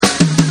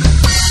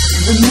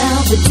The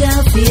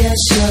Melbodelphia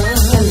Show.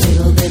 A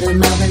little bit of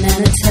Melbourne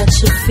and a touch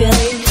of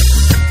Philly.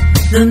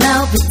 The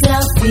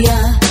Melbodelphia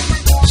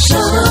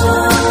Show.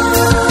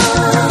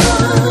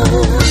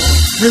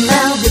 The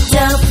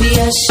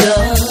Melbodelphia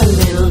Show. A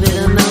little bit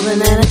of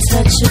Melbourne and a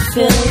touch of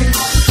Philly.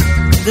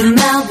 The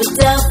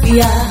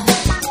Melbodelphia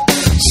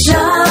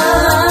Show.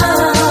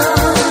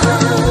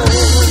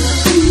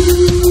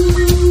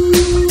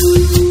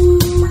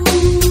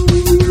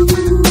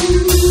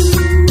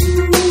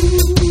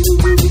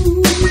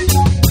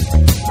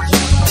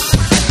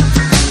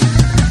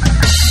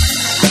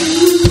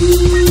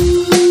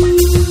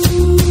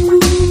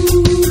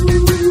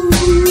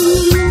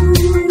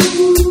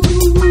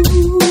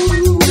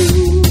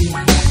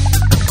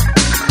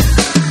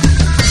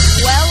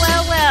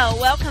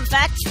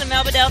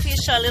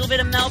 Show, a little bit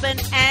of Melbourne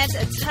and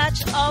a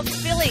touch of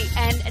Philly.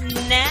 And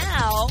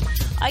now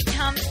I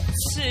come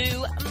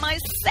to my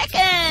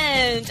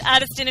second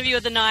artist interview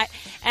of the night,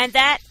 and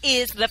that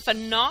is the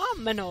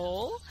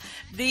phenomenal,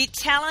 the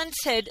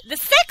talented, the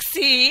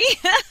sexy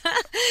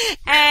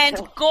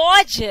and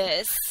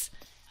gorgeous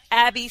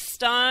Abbey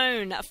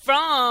Stone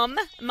from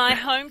my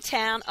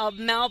hometown of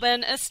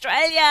Melbourne,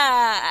 Australia.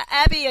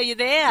 Abbey, are you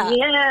there?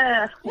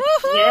 Yeah.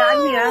 Woohoo! Yeah,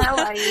 I'm here.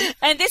 How are you?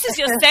 And this is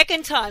your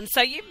second time,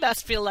 so you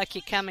must feel like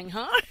you're coming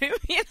home.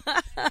 Yeah,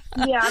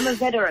 I'm a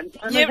veteran.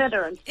 I'm a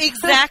veteran.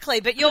 Exactly,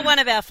 but you're one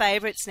of our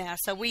favourites now,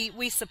 so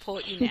we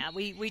support you now.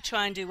 We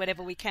try and do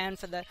whatever we can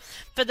for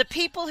the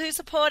people who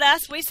support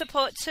us. We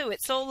support too.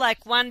 It's all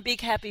like one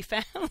big happy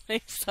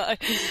family. So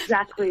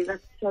exactly,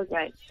 that's so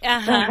great.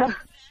 Uh-huh.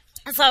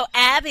 So,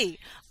 Abbey,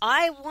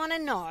 I want to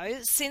know,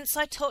 since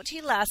I talked to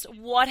you last,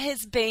 what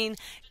has been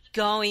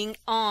going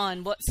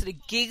on? What sort of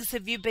gigs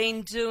have you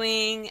been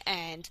doing?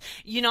 And,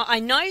 you know, I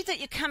know that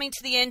you're coming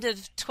to the end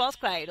of 12th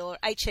grade or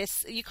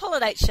HS, you call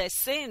it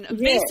HSC,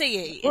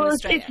 VCE in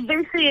Australia.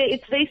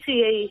 It's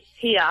VCE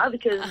here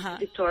because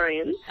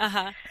Victorian.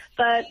 Uh-huh.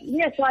 But,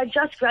 yeah, so I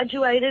just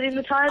graduated in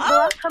the time. The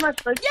last time I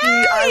spoke to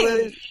you,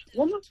 I was,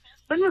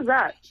 when was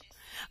that?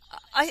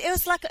 It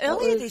was like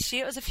earlier this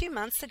year. It was a few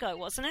months ago,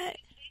 wasn't it?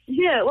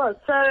 Yeah, it was.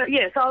 So I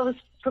was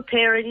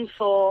preparing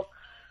for,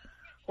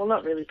 well,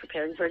 not really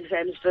preparing for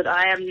exams, but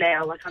I am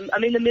now. Like,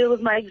 I'm in the middle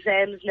of my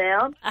exams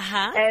now.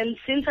 Uh-huh. And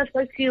since I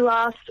spoke to you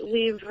last,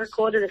 we've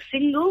recorded a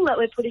single that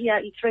we're putting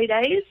out in 3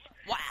 days.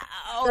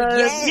 Wow! So,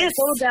 yes.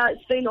 Yeah,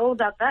 it's been all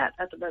about that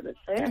at the moment.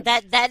 So, yeah.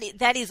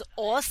 That is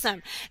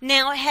awesome.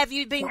 Now, have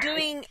you been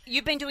doing?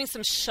 You've been doing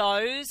some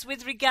shows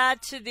with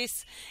regard to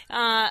this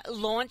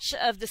launch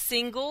of the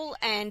single,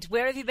 and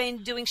where have you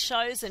been doing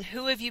shows, and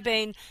who have you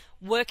been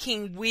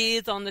working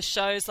with on the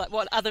shows? Like,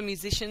 what other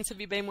musicians have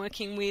you been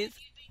working with?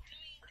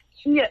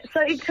 Yeah,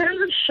 so in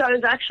terms of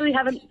shows, I actually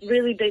haven't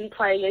really been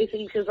playing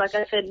anything because, like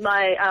I said,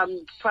 my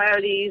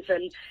priorities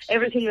and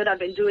everything that I've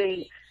been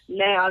doing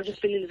now, I've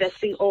just been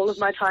investing all of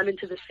my time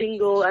into the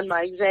single and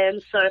my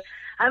exams, so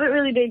I haven't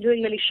really been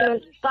doing many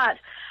shows. But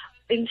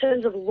in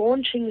terms of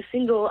launching the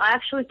single, I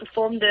actually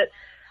performed it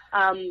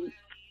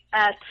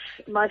at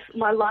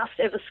my last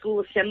ever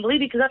school assembly,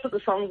 because that's what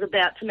the song's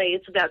about to me.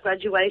 It's about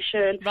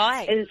graduation.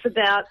 Right. And it's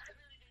about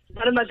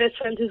one of my best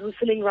friends who's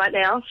listening right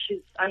now.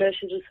 I know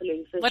she's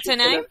listening. So what's her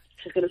name?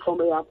 She's going to call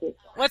me after.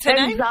 What's her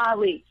name?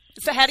 Zali.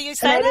 So how do you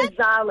say her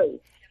that?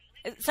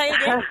 name is Zali. Say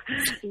it again.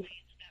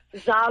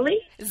 Zali.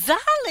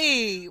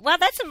 Zali. Wow,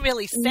 that's a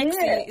really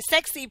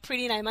sexy,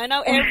 pretty name. I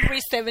know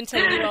every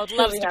 17-year-old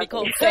loves to be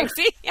called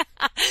sexy.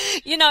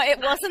 You know, it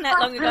wasn't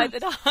that long ago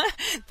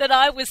that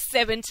I was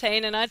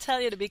 17, and I tell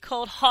you, to be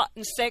called hot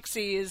and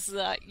sexy is,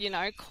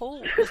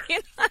 cool.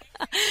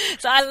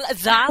 So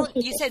Zali,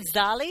 you said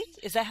Zali?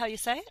 Is that how you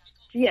say it?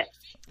 Yeah.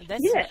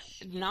 That's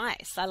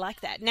nice. I like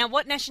that. Now,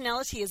 what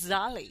nationality is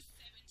Zali?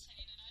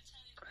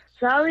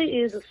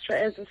 Zali is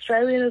as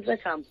Australian as they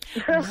come.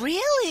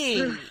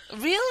 Really?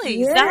 Really?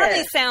 Yeah.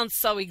 Zali sounds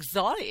so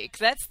exotic.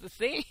 That's the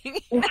thing.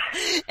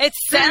 It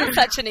sounds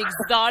such an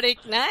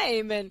exotic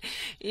name, and,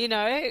 you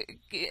know,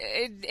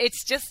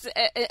 it's just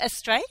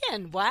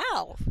Australian.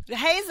 Wow.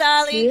 Hey,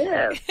 Zali.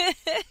 Yeah.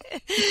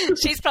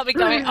 She's probably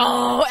going,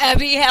 oh,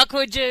 Abbey, how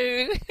could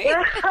you?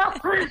 No,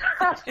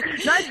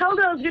 I told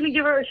her I was going to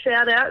give her a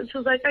shout-out, and she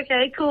was like,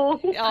 okay, cool.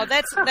 Oh,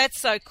 that's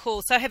so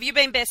cool. So have you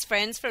been best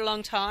friends for a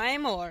long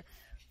time, or...?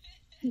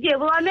 Yeah,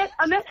 well, I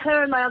met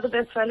her and my other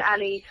best friend,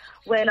 Annie,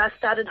 when I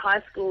started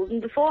high school.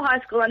 And before high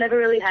school, I never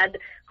really had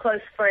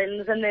close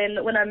friends. And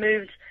then when I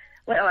moved,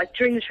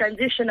 during the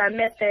transition, I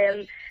met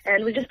them,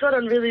 and we just got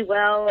on really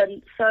well.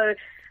 And so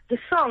the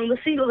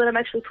single that I'm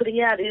actually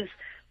putting out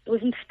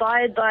was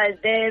inspired by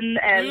them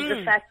and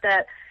the fact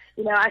that,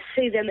 you know, I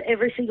see them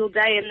every single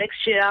day, and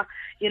next year,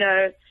 you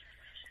know,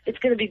 it's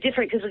going to be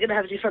different because we're going to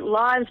have different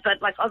lives,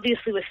 but, like,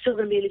 obviously we're still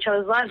going to be in each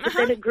other's lives. But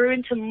then it grew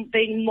into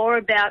being more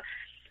about,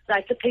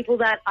 like, the people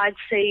that I'd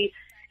see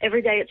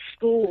every day at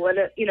school, and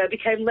it, you know,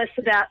 became less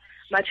about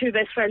my two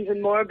best friends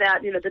and more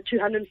about, you know, the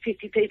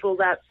 250 people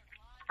that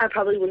I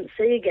probably wouldn't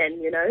see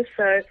again, you know.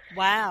 So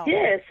wow.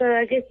 Yeah, so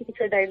I guess you could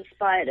say they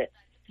inspired it.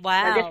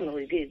 Wow. I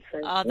definitely did. So,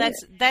 Oh,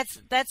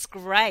 that's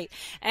great.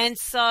 And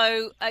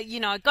so,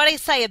 got to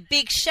say a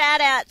big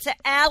shout out to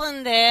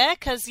Alan there,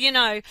 because,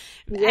 Alan's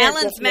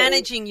definitely.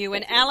 managing you.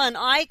 And Alan,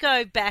 I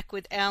go back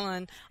with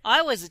Alan.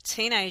 I was a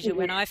teenager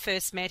when I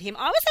first met him.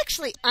 I was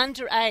actually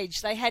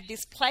underage. They had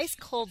this place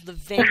called The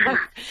Venue,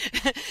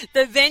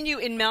 the Venue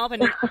in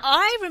Melbourne. And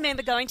I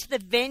remember going to the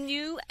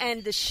Venue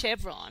and the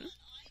Chevron.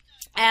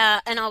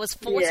 And I was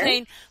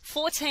 14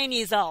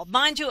 years old.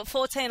 Mind you, at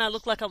 14, I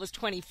looked like I was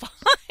 25.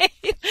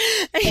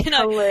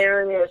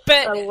 Hilarious.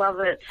 But, I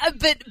love it.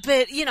 But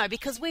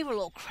because we were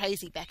all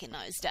crazy back in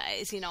those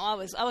days. I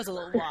was a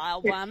little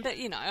wild one. But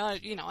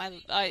I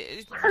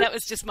that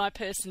was just my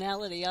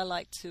personality. I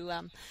like to,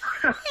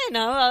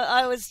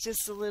 I was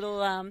just a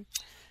little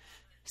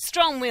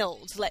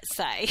strong-willed, let's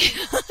say.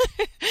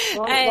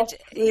 Well, And that's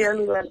the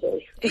only way to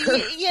be.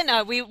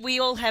 we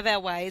all have our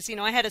ways.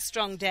 I had a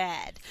strong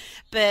dad,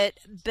 but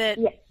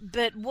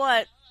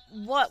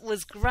what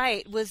was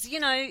great was,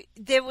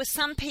 there were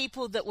some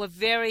people that were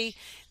very,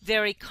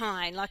 very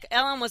kind. Like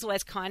Alan was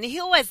always kind. He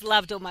always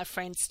loved all my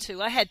friends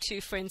too. I had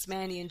two friends,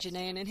 Manny and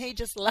Janine, and he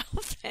just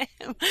loved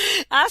them.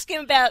 Ask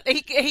him about,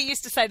 he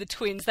used to say the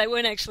twins. They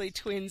weren't actually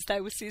twins.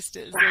 They were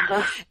sisters.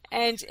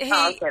 And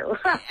he,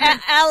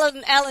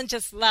 Alan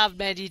just loved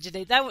Manny and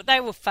Janine. They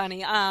were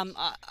funny.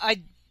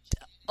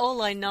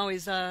 All I know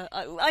is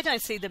I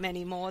don't see them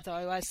anymore,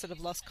 though. I sort of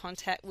lost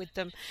contact with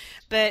them.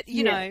 But,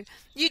 you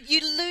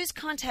lose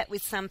contact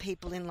with some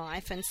people in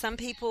life, and some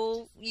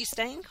people you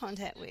stay in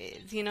contact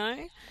with, So,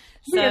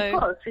 Yeah, of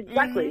course.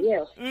 Exactly,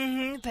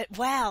 But,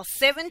 wow,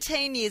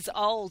 17 years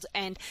old,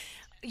 and,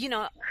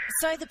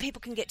 so that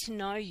people can get to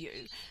know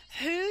you.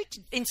 Who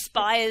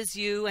inspires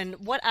you, and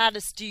what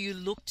artists do you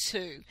look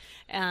to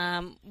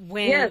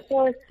when... Yeah,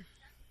 so...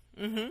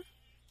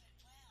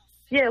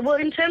 Yeah, well,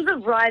 in terms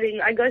of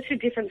writing, I go through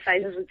different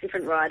phases with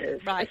different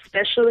writers, right.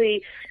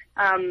 Especially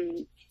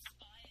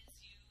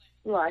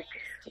like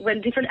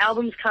when different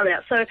albums come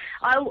out. So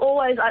I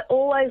always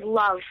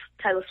love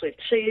Taylor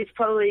Swift. She is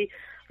probably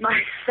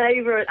my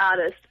favorite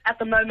artist at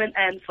the moment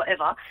and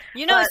forever.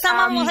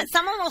 Someone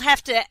will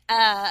have to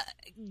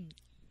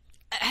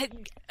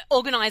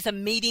organise a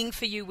meeting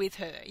for you with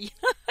her.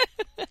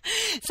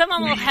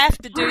 Someone will have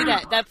to do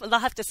that. They'll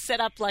have to set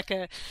up like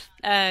a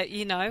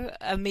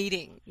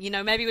meeting.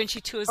 Maybe when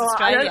she tours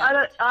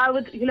Australia.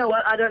 You know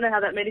what? I don't know how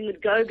that meeting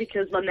would go,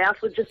 because my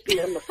mouth would just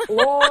be on the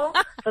floor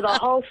for the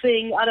whole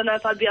thing. I don't know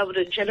if I'd be able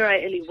to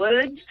generate any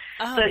words.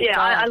 Oh, but yeah,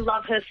 I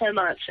love her so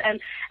much. And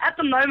at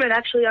the moment,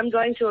 actually, I'm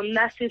going through a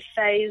massive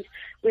phase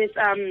with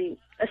a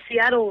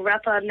Seattle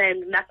rapper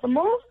named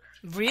Macklemore.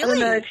 Really? I don't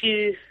know if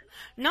you...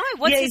 No,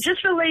 what's He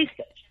just released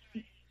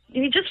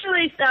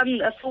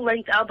a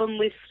full-length album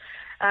with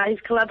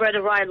his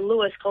collaborator Ryan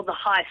Lewis called The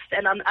Heist,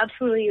 and I'm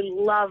absolutely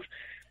in love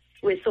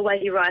with the way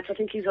he writes. I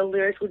think he's a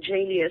lyrical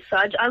genius. So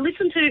I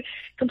listen to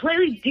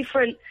completely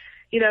different,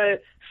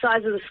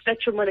 sides of the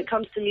spectrum when it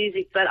comes to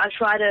music, but I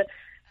try to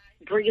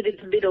bring it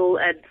into the middle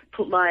and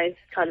put my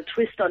kind of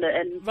twist on it.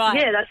 And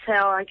yeah, that's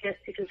how I guess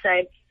you can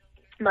say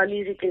my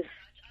music is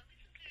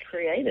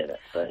created, I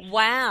suppose.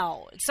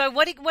 Wow. So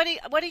what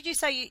did you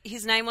say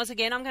his name was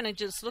again? I'm going to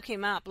just look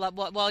him up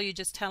while you're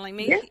just telling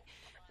me. Yeah.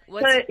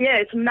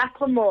 It's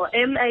Macklemore,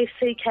 Macklemore.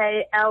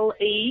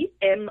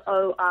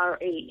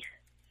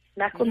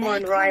 Macklemore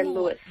and Ryan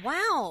Lewis.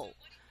 Wow.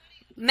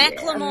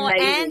 Macklemore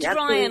and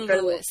Ryan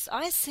Lewis.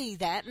 I see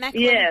that.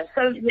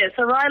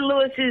 So Ryan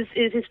Lewis is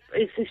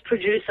his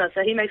producer,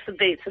 so he makes the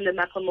beats, and then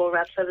Macklemore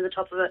raps over the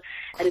top of it,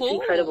 and It's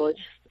incredible. It's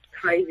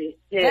crazy.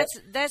 Yeah.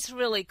 That's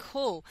really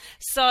cool.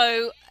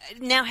 So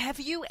now, have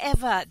you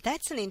ever?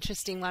 That's an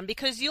interesting one,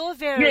 because you're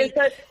very.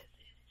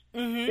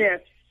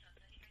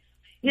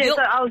 Yeah.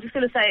 So I was just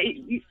going to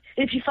say,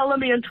 if you follow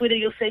me on Twitter,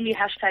 you'll see me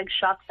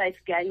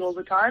 #SharkFaceGang all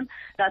the time.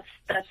 That's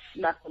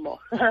Macklemore.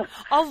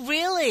 Oh,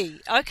 really?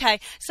 Okay.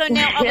 So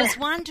now I was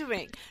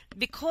wondering,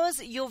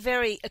 because you're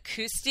very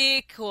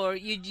acoustic, or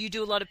you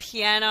do a lot of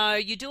piano,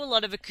 you do a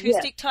lot of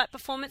acoustic type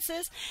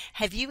performances,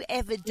 have you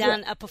ever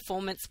done a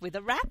performance with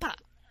a rapper?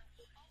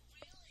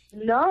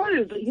 No,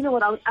 but you know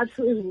what? I would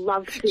absolutely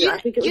love to. I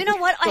think I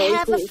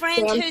have a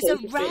friend who's a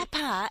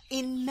rapper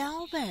in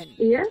Melbourne.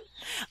 Yeah?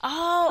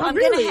 Oh, I'm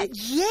really? going to...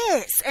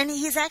 Yes, and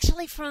he's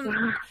actually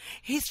from...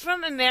 He's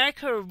from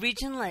America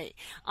originally.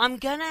 I'm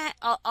trying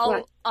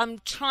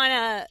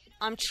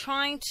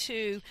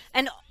to...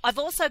 And I've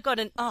also got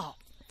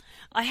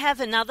I have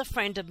another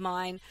friend of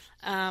mine.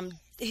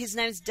 His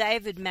name's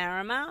David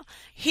Marrimer.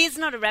 He's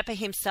not a rapper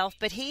himself,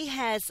 but he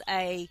has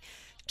a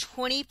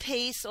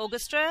 20-piece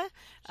orchestra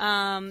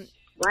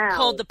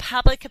called the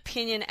Public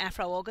Opinion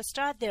Afro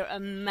Orchestra. They're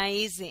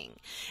amazing,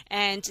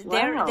 and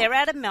they're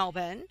out of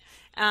Melbourne.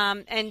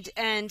 And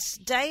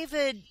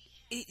David,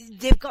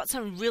 they've got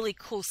some really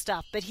cool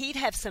stuff. But he'd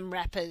have some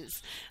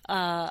rappers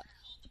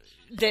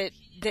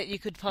that you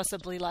could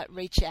possibly like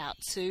reach out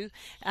to.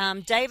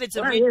 David's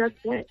that's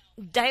great.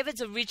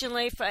 David's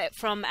originally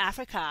from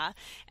Africa,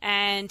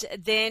 and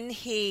then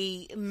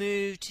he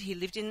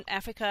lived in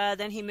Africa,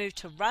 then he moved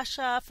to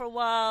Russia for a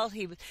while.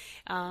 He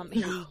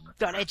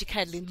got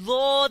educated in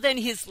law, then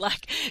he's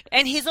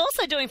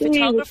also doing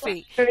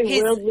photography.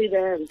 Very worldly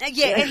man.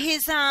 And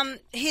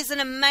he's an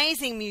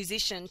amazing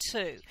musician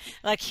too.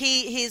 Like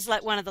he's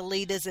like one of the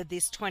leaders of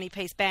this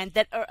 20-piece band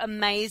that are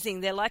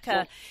amazing. They're like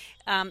a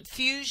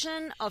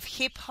fusion of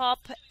hip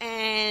hop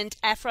and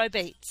Afro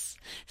beats.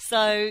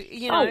 So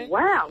Oh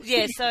wow!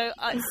 Yeah. So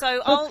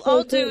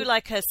I'll do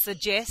like a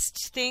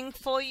suggest thing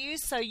for you,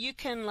 so you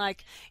can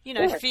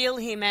feel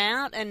him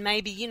out and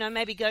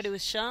maybe go to a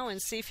show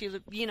and see if you're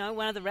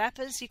one of the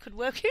rappers you could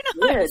work. Who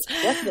knows?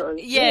 Yeah,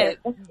 definitely. Yeah.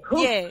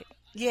 Cool. Yeah.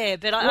 Yeah,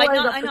 but I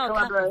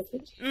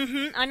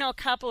know a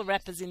couple of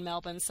rappers in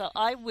Melbourne, so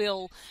I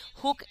will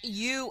hook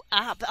you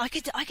up. I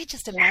could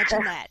just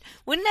imagine that.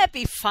 Wouldn't that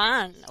be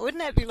fun?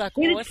 Wouldn't that be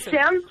awesome? It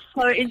sounds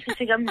so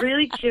interesting. I'm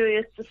really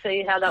curious to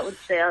see how that would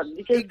sound,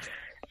 because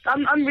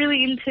I'm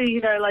really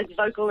into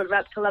vocal and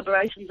rap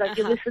collaborations. Like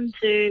you listen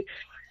to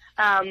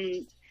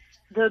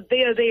the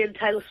B.O.B. and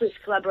Taylor Swift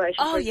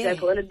collaboration, for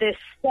example, and they're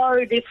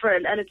so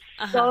different, and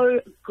it's so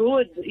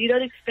good. You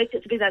don't expect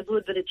it to be that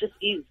good, but it just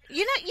is.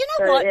 You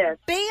know what? Yeah.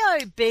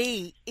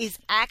 B.O.B. is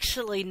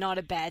actually not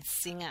a bad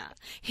singer.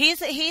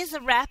 He's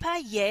a rapper,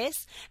 yes,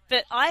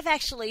 but I've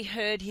actually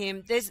heard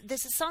him. There's a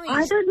song.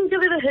 I don't think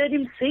I've ever heard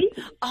him sing.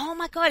 Oh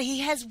my God,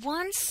 he has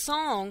one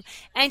song,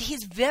 and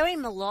he's very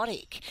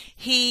melodic.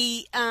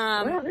 He,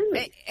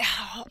 really?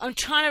 I'm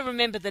trying to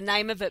remember the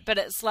name of it, but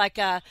it's like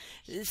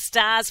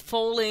Stars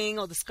Falling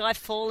or The Sky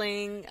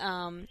Falling.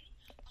 I'm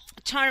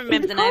trying to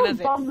remember the name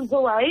of it. Bombs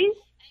Away?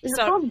 Is it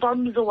called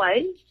Bombs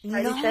Away?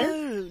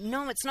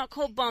 No, it's not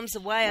called Bombs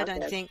Away, I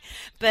don't think.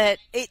 But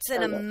it's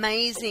an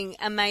amazing,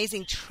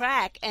 amazing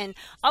track. And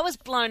I was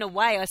blown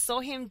away. I saw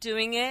him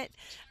doing it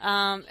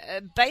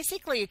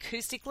basically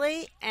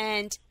acoustically,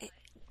 and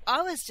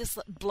I was just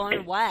blown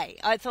away.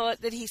 I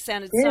thought that he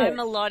sounded so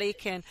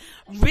melodic and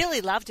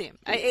really loved him.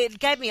 It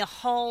gave me a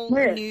whole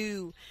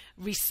new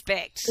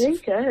respect. There you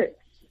go.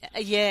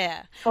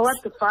 Yeah. I'll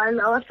have to find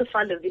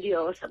a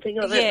video or something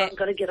of it. I'm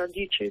going to get on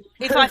YouTube.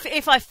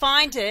 If I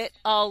find it,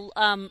 I'll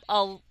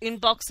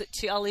inbox it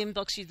to. I'll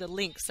inbox you the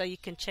link so you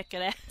can check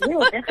it out.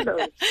 Yeah,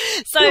 definitely.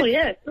 So cool.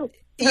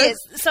 Yes.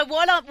 So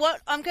what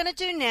I'm going to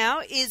do now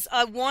is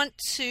I want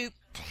to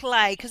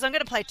play, because I'm going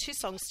to play 2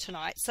 songs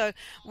tonight. So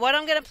what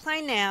I'm going to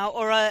play now,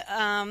 or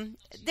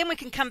then we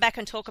can come back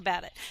and talk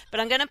about it. But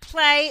I'm going to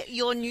play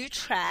your new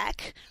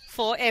track,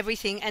 For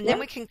Everything, and then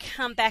we can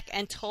come back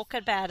and talk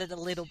about it a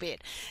little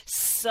bit.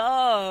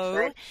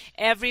 So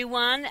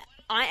everyone,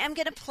 I am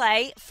going to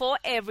play For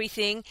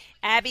Everything,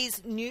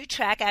 Abbey's new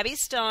track, Abbey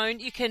Stone.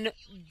 You can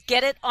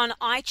get it on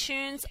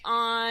iTunes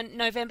on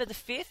November the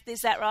 5th. Is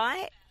that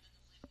right?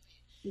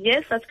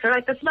 Yes, that's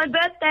correct. That's my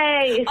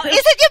birthday. Oh,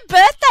 is it your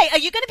birthday? Are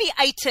you going to be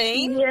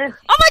 18? Yeah.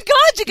 Oh, my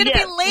God, you're going to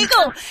be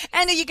legal.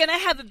 And are you going to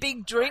have a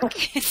big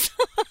drink? Is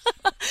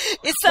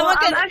someone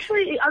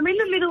I'm in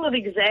the middle of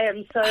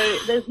exams, so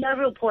there's no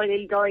real point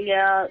in going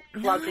out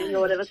clubbing or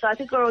whatever. So I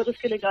think we're all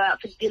just going to go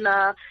out for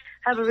dinner,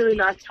 have a really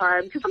nice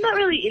time, because I'm not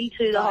really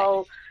into the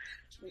whole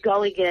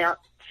going out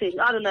thing.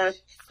 I don't know.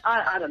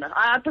 I don't know.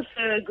 I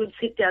prefer a good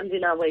sit-down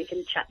dinner where you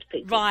can chat to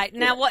people. Right.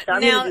 Now,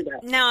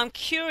 now I'm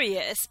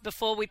curious,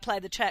 before we play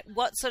the track,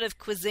 what sort of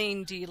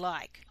cuisine do you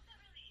like?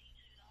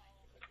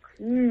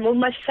 Well,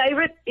 my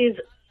favourite is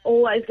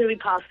always going to be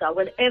pasta.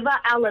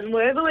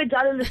 Wherever we're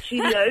done in the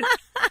studio,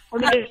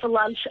 when we go for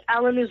lunch,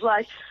 Alan is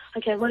like,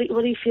 okay, what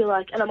do you feel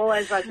like? And I'm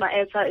always like, my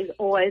answer is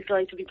always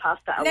going to be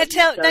pasta. Now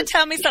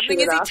tell me something.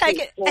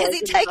 Has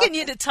he taken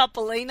you to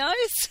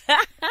Topolino's?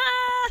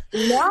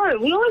 No,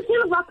 we always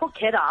do La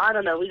Porchetta. I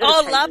don't know.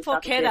 La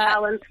Porchetta.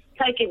 Alan,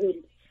 take it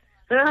in.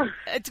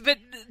 But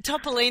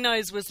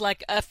Topolino's was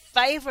like a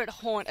favourite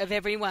haunt of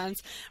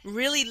everyone's.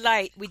 Really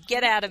late, we'd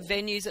get out of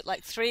venues at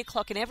like 3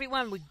 o'clock, and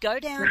everyone would go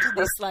down to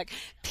this like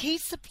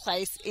pizza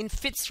place in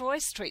Fitzroy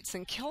Street,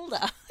 St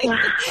Kilda,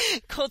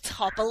 called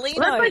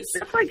Topolino's.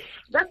 That's like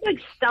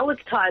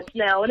stalactites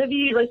now. Whenever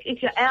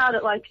if you're out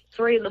at like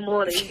 3 in the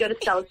morning, you go to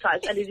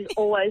stalactites, and it is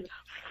always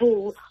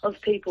full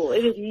of people.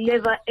 It is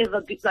never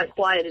ever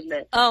quiet in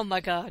there. Oh my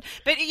God!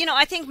 But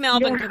I think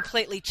Melbourne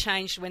completely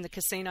changed when the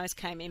casinos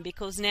came in,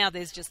 because now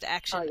there's just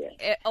action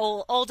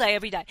all day,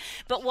 every day.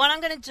 But what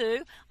I'm going to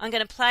do, I'm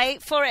going to play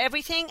For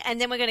Everything, and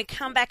then we're going to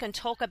come back and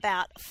talk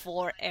about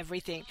For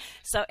Everything.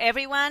 So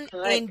everyone,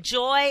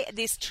 enjoy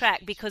this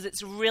track, because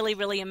it's really,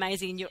 really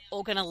amazing. You're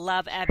all going to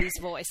love Abbey's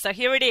voice. So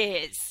here it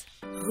is.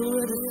 Who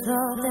would have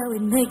thought that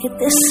we'd make it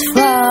this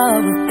far?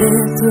 We've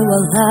been through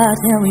a lot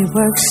and we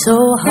worked so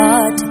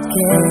hard to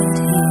get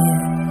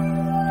here.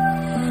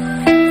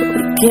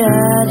 We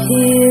got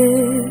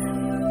here.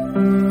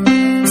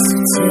 So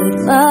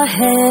take my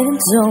hand,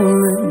 don't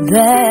look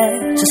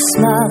back. Just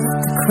smile at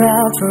the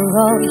crowd, for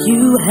all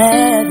you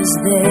have is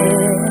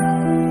there.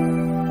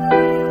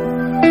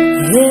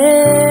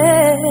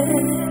 Yeah.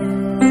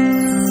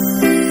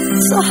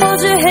 So hold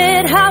your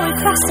head high, we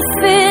across the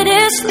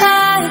finish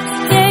line.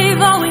 Gave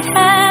all we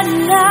had,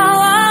 and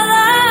now our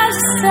lives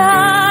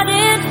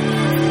started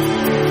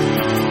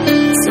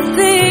to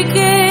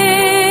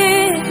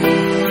begin.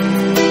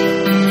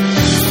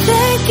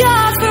 Thank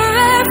God for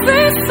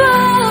every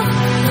fall,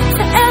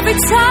 for every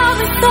time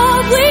we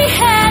thought we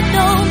had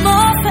no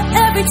more, for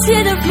every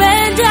tear that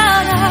ran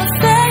down our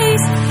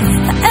face,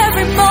 for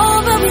every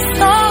moment we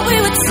thought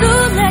we were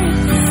too late.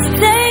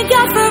 Thank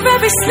God for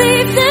every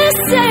sleepless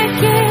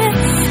second,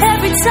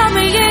 every time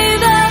we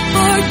gave up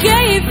or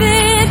gave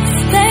in.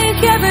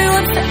 Thank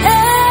everyone for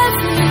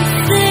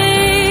everything,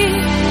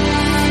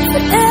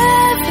 for everything.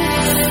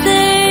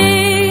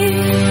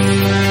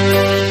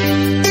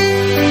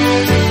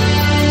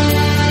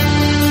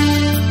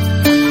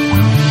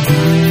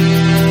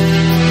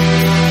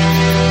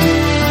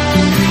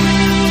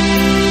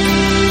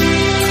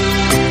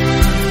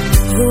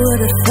 Who would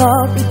have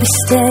thought we'd be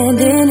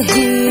standing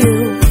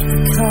here,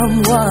 come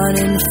 1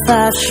 in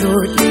 5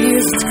 short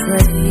years? It's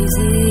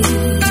crazy,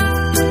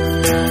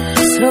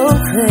 so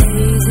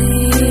crazy,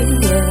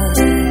 yeah.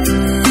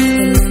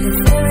 And on the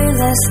very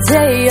last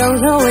day I'll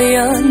know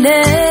your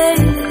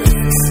name.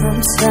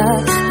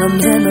 Sometime my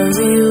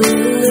memory will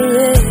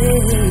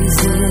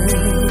erase it.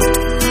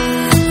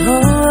 Oh,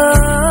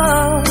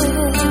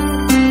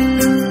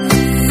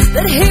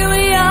 but here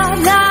we are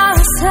now,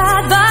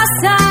 side by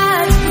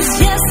side. It was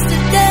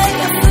yesterday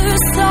I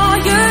first saw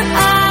your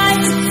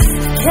eyes.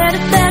 Can't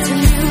imagine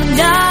you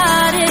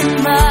not in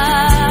my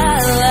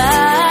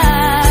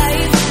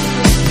life.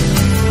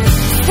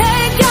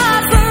 Thank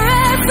God for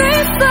every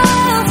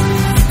fall,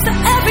 for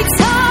every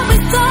time we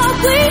thought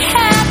we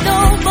had no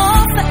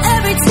more, for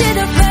every tear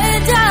that ran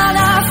down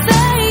our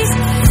face,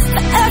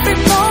 for every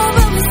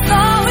moment we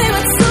thought we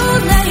were too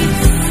late.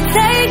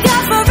 Thank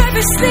God for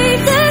every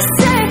sleepless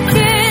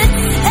second,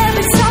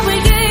 every time we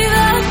gave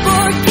up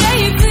or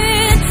gave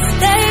in.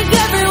 Thank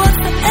everyone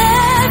for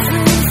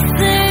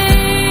everything,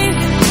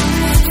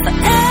 for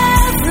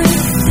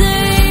everything.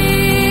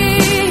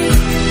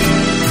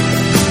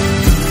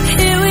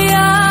 Here we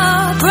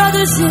are,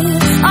 brothers in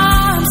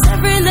arms,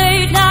 every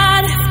late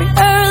night, every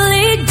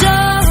early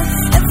dawn.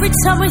 Every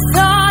time we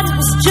thought it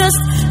was just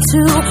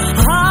too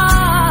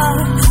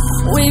hard,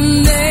 we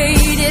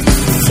made it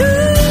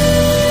through.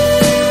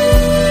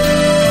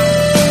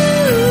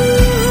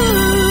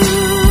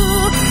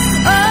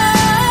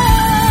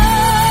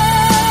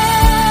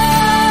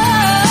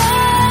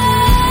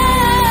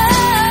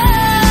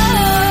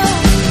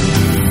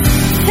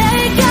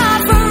 Thank God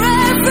for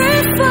every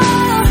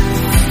fall,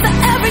 for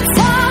every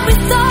time we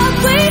thought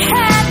we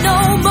had no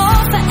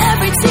more, for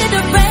every tear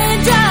that ran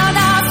down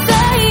our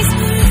face,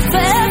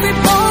 for every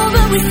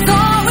moment we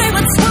thought we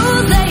were too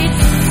late.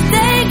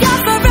 Thank God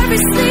for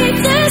every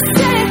sleepless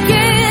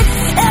second,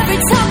 every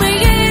time we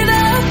gave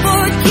up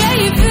or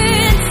gave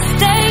in.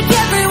 Thank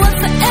everyone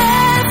for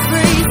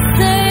everything,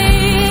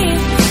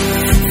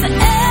 for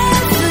everything.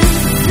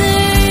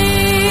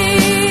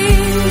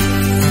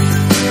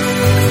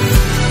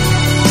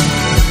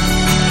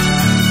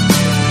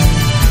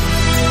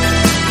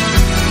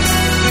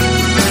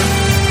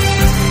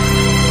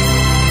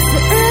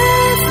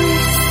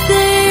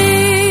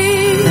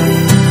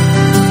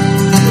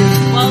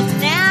 Well,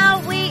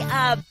 now we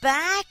are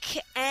back,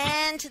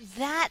 and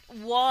that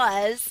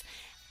was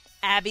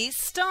Abbey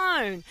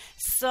Stone.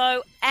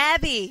 So,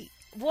 Abbey,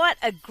 what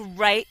a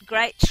great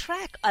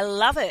track. I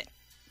love it.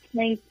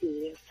 Thank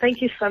you.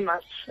 Thank you so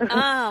much.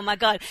 Oh, my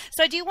God.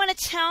 So do you want to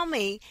tell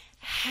me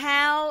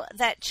how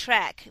that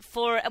track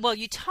well,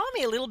 you told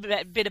me a little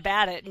bit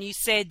about it, and you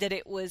said that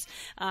it was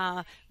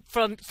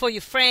for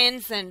your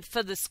friends and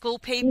for the school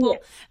people.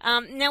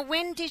 Now,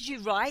 when did you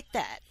write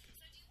that?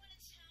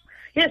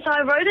 Yeah, so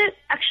I wrote it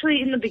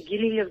actually in the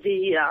beginning of the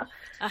year.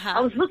 I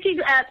was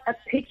looking at a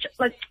picture,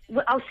 like,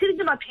 I was sitting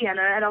at my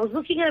piano and I was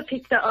looking at a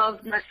picture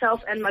of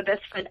myself and my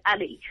best friend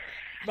Abbey.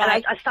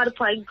 Right. And I started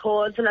playing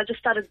chords and I just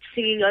started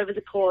singing over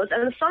the chords,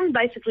 and the song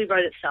basically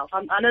wrote itself.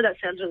 I know that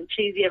sounds really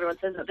cheesy, everyone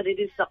says that, but it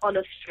is the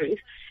honest truth.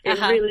 It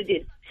really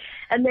did.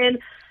 And then,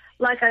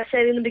 like I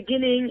said in the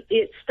beginning,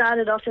 it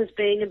started off as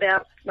being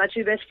about my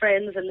two best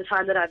friends and the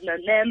time that I've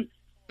known them.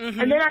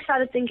 And then I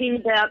started thinking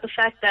about the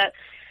fact that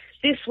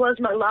this was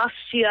my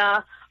last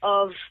year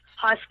of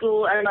high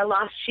school and my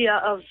last year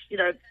of,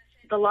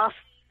 the last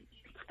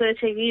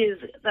 13 years,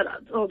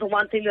 or the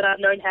one thing that I've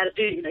known how to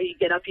do. You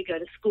get up, you go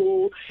to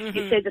school, you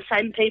see the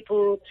same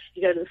people,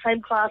 you go to the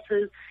same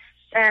classes,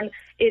 and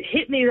it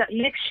hit me that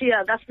next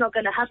year that's not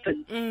going to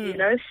happen,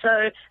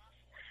 So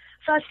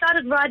I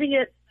started writing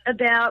it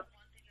about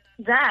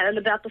that and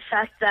about the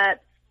fact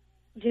that,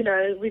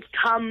 we've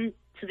come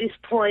to this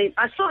point.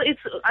 I thought it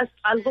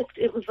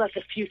was like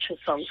a future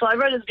song. So I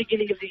wrote it at the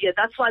beginning of the year.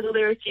 That's why the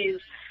lyric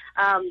is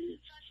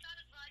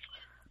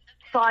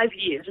 5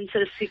 years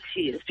instead of 6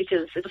 years,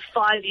 because it was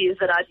 5 years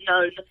that I'd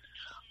known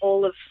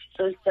all of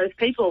those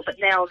people, but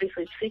now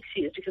obviously it's 6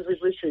 years because we've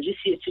lived through this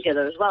year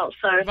together as well.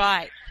 So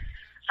right.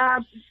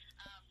 So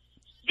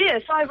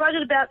I wrote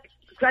it about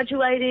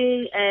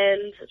graduating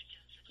and,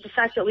 the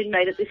fact that we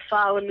made it this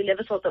far when we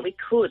never thought that we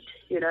could,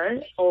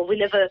 or we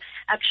never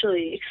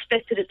actually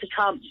expected it to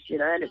come,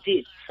 and it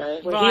did.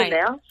 So we're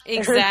here now.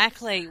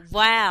 Exactly.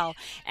 Wow.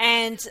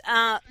 And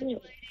have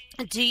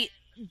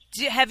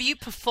you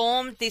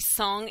performed this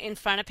song in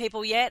front of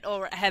people yet,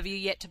 or have you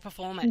yet to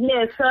perform it?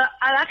 Yeah, so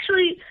I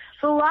actually,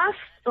 for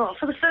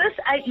the first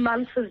 8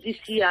 months of this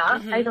year,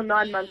 8 or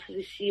 9 months of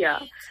this year,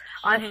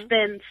 I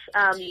spent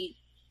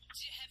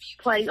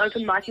playing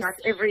open mic nights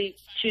every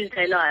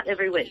Tuesday night,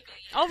 every week.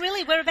 Oh,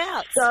 really?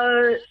 Whereabouts?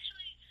 So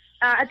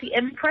at the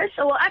Empress.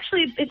 Well,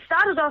 actually, it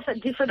started off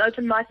at different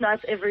open mic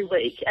nights every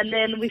week, and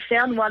then we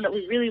found one that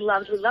we really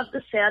loved. We loved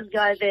the sound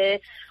guy there.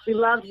 We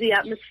loved the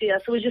atmosphere,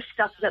 so we just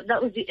stuck with that.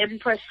 That was the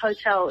Empress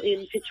Hotel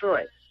in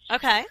Fitzroy.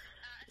 Okay.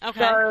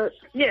 So,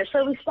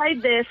 so we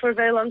stayed there for a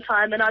very long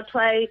time, and I'd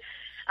play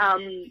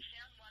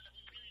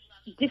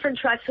different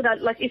tracks that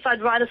if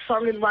I'd write a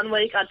song in 1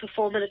 week, I'd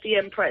perform it at the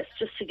Empress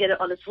just to get it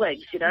on its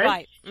legs,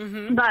 Right.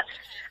 Mm-hmm. But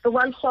the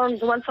one song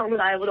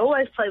that I would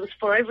always play was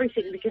For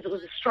Everything, because it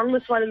was the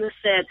strongest one in the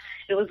set.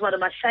 It was one of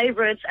my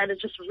favourites, and it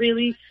just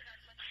really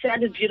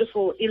sounded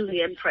beautiful in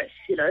the Empress,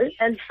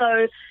 And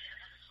so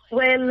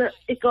when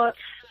it got,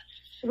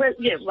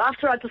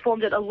 after I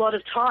performed it a lot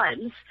of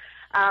times,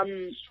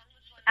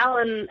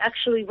 Alan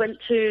actually went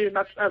to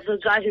the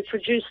guy who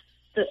produced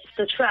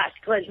the track,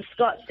 Glenn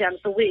Scott, down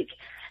at the Wig,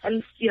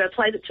 and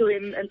played it to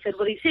him and said,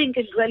 "What do you think?"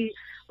 And Glenn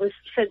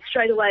said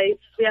straight away,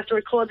 "We have to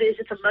record this.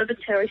 It's a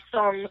momentary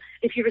song.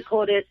 If you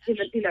record it in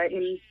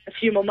a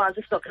few more months,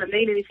 it's not going to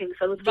mean anything.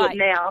 So let's do it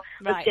now.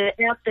 Let's get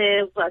it out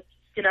there."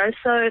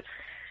 So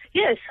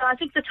so I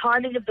think the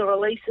timing of the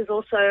release is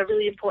also a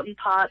really important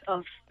part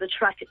of the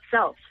track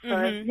itself. So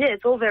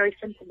it's all very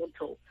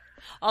sentimental.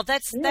 Oh,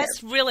 that's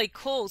really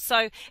cool.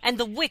 So, and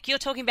the Wick, you're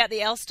talking about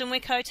the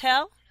Elstonwick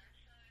Hotel?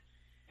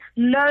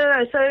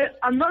 No. So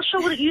I'm not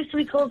sure what it used to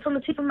be called. It's on the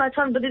tip of my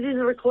tongue, but it is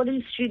a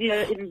recording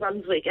studio in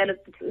Brunswick, and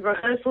it's a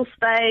rehearsal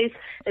space.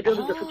 They're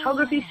building a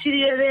photography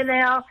studio there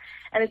now,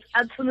 and it's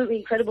absolutely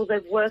incredible.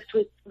 They've worked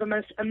with the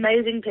most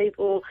amazing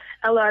people,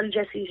 Ella and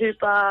Jesse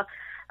Hooper.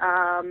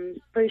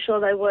 Pretty sure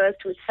they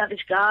worked with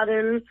Savage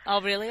Garden. Oh,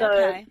 really? So,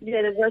 okay.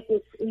 Yeah, they've worked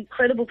with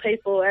incredible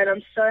people, and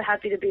I'm so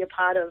happy to be a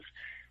part of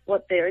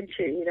what they're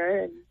into,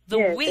 And,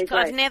 the Wick,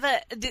 I've never...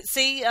 I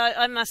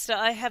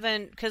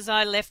haven't, because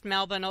I left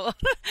Melbourne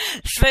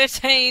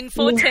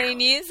 14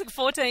 years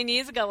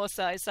ago or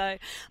so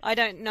I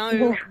don't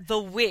know the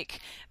Wick,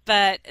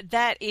 but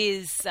that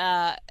is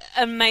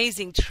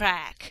amazing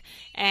track,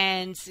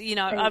 and,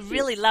 I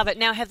really love it.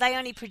 Now, have they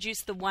only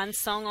produced the one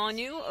song on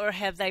you, or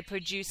have they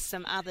produced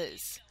some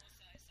others?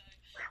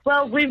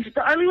 Well,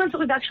 the only ones that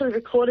we've actually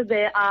recorded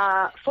there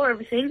are For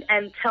Everything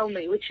and Tell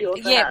Me, which you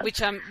also have.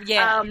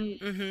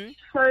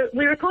 So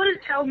we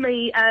recorded Tell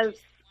Me as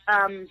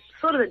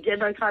sort of a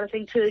demo kind of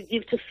thing to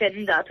give to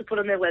Fender to put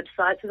on their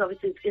website, because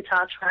obviously it's a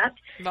guitar track.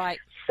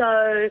 Right.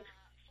 So,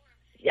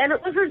 and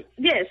it wasn't,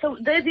 so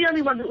they're the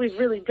only ones that we've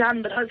really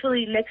done, but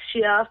hopefully next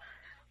year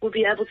we'll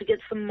be able to get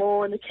some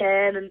more in the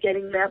can and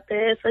getting them out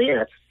there. So,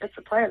 that's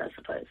the plan, I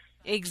suppose.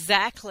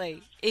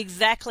 Exactly.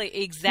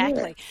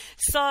 Yeah.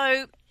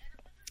 So...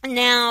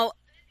 Now,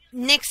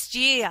 next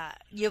year,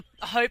 you're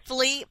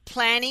hopefully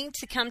planning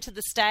to come to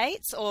the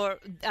States, or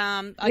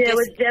I guess...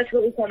 we're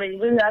definitely coming.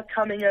 We are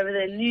coming over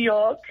there in New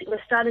York.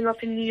 We're starting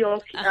off in New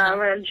York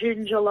around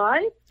June,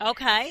 July.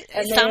 Okay,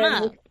 and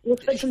summer. We'll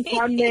spend some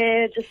time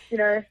there, just,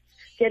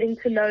 getting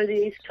to know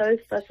the East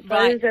Coast, I suppose.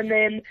 Right. And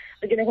then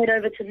we're going to head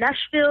over to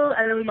Nashville,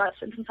 and then we might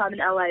spend some time in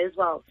LA as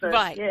well. So,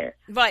 right. Yeah.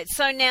 Right.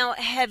 So now,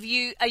 are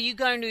you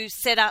going to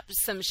set up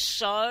some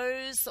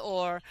shows,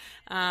 or,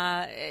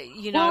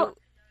 Well,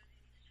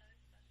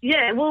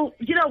 yeah, well,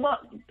 you know what?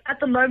 At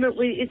the moment,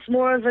 it's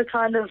more of a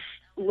kind of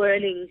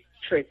learning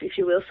trip, if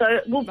you will. So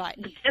we'll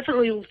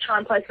definitely try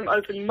and play some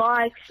open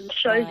mics and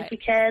shows if we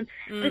can.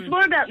 It's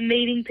more about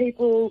meeting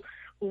people,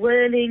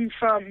 learning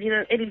from,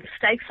 any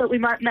mistakes that we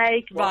might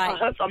make. Right.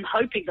 Well, I'm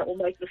hoping that we'll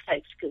make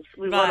mistakes, because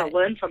we want to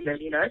learn from them,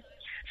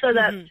 so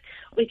that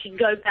we can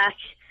go back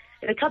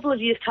in a couple of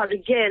years' time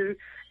again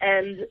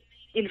and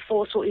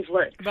enforce what we've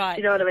learned. Right.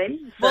 Do you know what I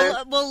mean?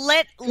 So, well,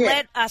 let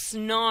us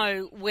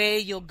know where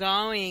you're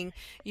going,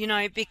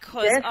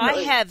 because Definitely.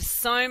 I have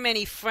so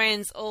many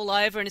friends all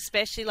over, and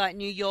especially like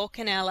New York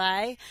and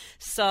LA,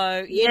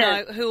 so,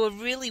 who are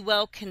really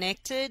well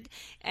connected,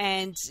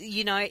 and,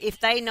 if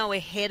they know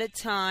ahead of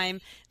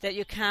time that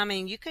you're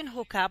coming, you can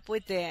hook up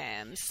with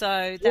them.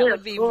 So that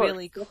would be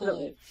really cool.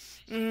 Definitely.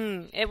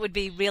 It would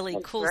be really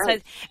cool.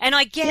 Right. So, and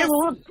I guess... Yeah,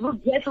 we'll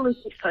definitely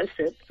keep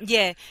posted.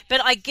 Yeah,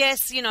 but I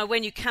guess,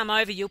 when you come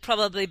over, you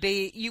won't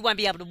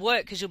be able to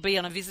work because you'll be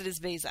on a visitor's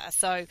visa.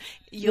 So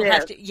you'll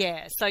have to,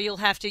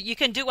 you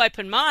can do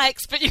open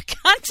mics, but you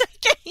can't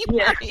take any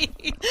money.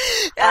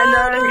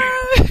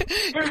 I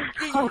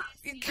know.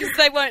 Because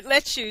they won't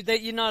let you,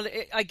 that you're not,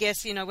 I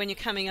guess, when you're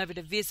coming over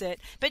to visit.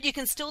 But you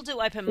can still do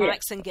open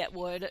mics and get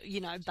word,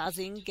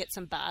 buzzing, get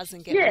some buzz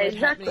and get word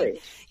happening.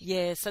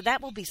 Yeah, so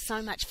that will be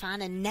so much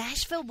fun. And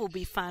Nashville will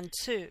be fun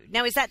too.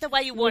 Now, is that the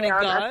way you want to go?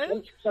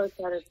 I'm so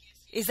excited.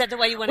 Is that the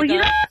way you want to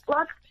go?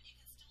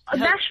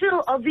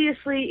 Nashville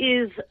obviously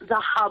is the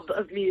hub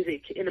of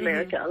music in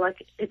America.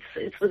 Like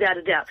it's without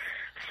a doubt.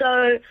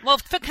 So well,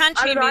 for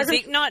country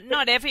music,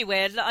 not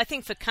everywhere. I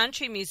think for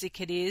country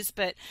music it is,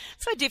 but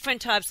for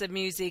different types of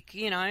music,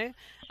 you know.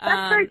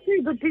 That's very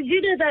true. But did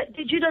you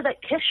know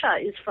that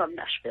Kesha is from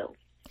Nashville?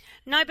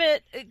 No,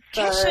 but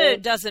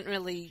Kesha doesn't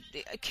really.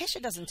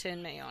 Kesha doesn't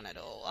turn me on at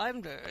all.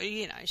 I'm,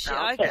 you know,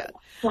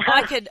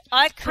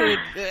 I could,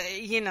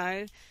 you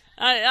know.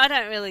 I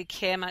don't really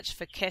care much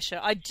for Kesha.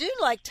 I do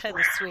like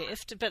Taylor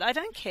Swift, but I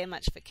don't care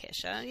much for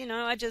Kesha. You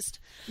know, I just...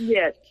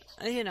 Yeah.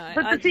 You know...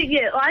 But the thing,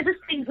 I just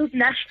think with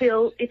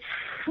Nashville, it's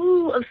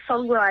full of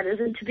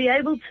songwriters, and to be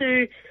able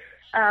to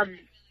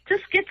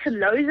just get to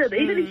know them,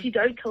 even if you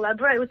don't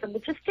collaborate with them,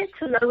 but just get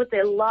to know what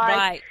they're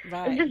like,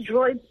 and just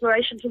draw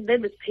inspiration from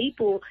them as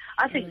people,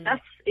 I think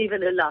that's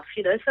even enough,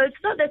 you know. So it's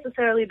not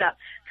necessarily about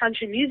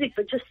country music,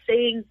 but just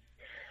seeing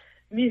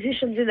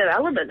musicians in their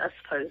element, I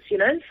suppose, you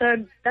know.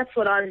 So that's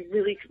what I'm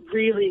really,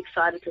 really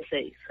excited to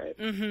see.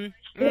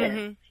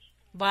 So,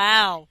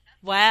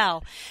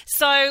 Wow.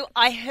 So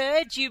I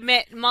heard you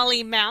met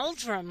Molly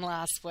Meldrum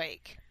last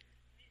week.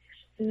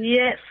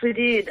 Yes, we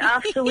did.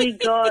 After we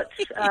got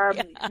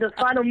the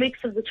final mix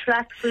of the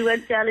tracks, we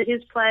went down to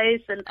his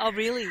place. And oh,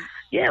 really?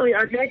 Yeah,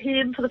 I met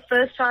him for the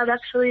first time,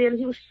 actually, and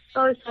he was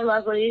so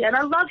lovely. And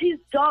I love his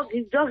dog.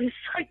 His dog is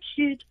so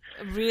cute.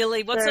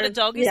 Really? What sort of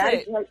dog is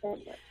it?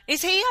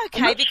 Is he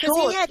okay? Because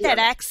he had that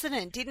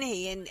accident, didn't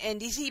he?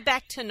 And is he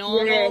back to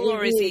normal,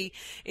 or is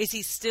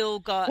he still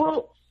got...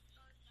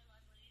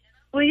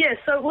 Well, yeah.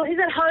 So, he's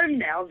at home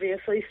now,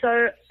 obviously.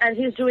 So, and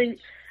he's doing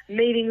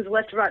meetings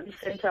left, right, and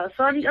centre.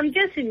 So, I'm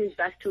guessing he's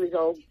back to his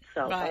old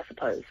self, I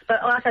suppose.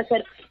 But like I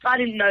said, I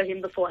didn't know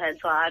him beforehand,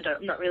 so I'm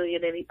not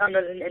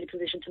in any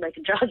position to make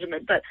a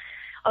judgment. But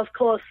of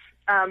course,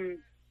 to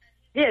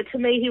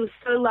me, he was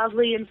so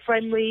lovely and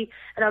friendly,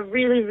 and I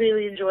really,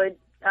 really enjoyed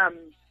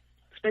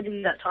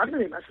spending that time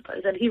with him, I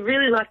suppose. And he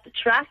really liked the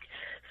track.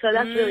 So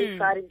that's really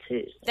exciting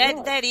too.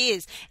 That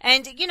is,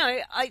 and you know,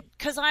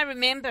 because I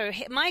remember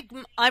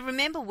I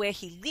remember where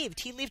he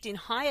lived. He lived in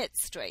Hyatt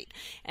Street,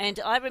 and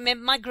I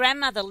remember my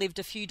grandmother lived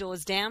a few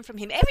doors down from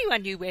him.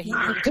 Everyone knew where he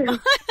lived.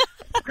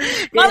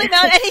 Molly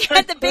Meldrum, and he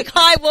had the big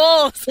high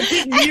walls. The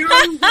big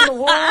murals on the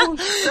walls.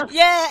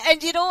 Yeah,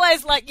 and you'd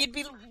always you'd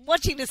be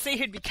watching to see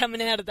who'd be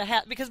coming out of the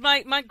house, because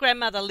my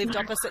grandmother lived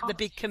opposite the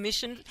big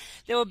commission.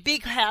 There were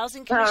big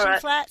housing commission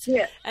flats,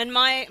 and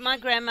my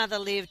grandmother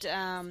lived.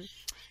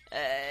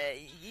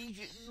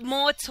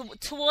 More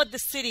toward the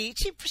city.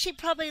 She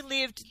probably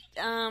lived.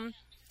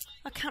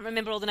 I can't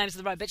remember all the names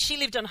of the road, but she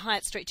lived on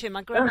Hyatt Street too.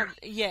 My grandma,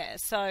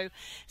 So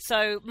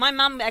my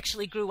mum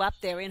actually grew up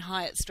there in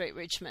Hyatt Street,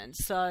 Richmond.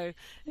 So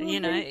you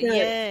know,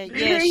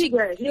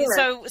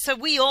 So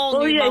we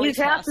all knew Molly's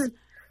house.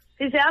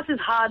 His house is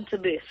hard to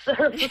miss.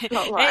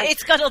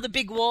 It's got all the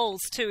big walls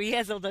too. He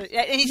has all the,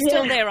 and he's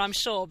still there, I'm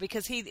sure,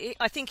 because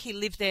I think he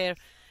lived there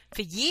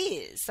for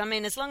years. I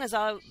mean, as long as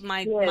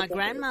my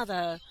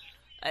grandmother,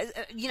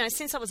 you know,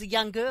 since I was a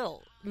young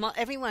girl,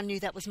 everyone knew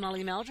that was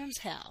Molly Meldrum's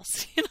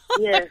house. You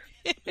know?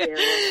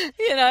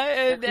 You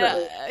know,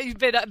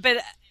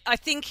 but I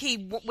think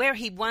where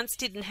he once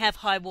didn't have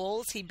high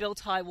walls, he built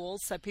high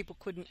walls so people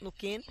couldn't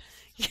look in.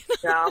 You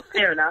know? No,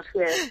 fair enough.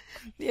 Yeah,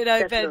 you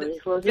know,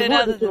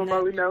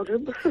 Molly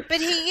Meldrum. But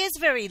he is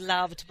very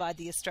loved by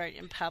the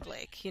Australian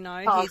public. You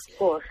know, of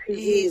course,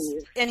 he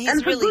is, and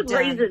he's really for good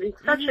reason. He's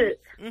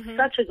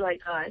such a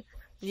great guy.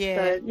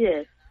 Yeah, so,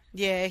 yeah.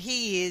 Yeah,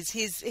 he is.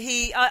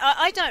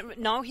 I don't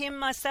know him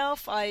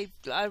myself. I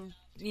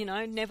you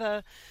know,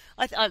 never.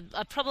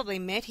 I probably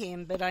met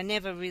him, but I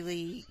never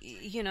really,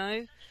 you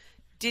know,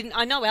 didn't.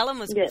 I know Ellen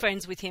was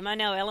friends with him. I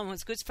know Ellen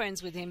was good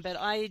friends with him, but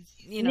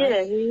you know.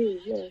 Yeah, he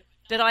is. Yeah.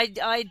 But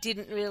I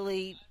didn't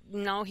really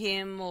know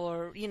him,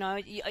 or you know,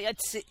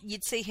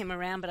 you'd see him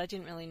around, but I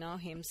didn't really know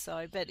him.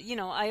 So, but you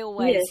know, I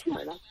always,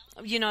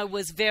 you know,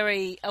 was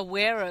very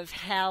aware of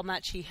how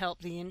much he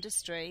helped the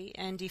industry,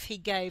 and if he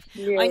gave,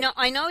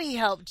 I know he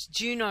helped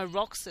Juno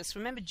Roxas.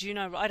 Remember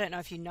Juno? I don't know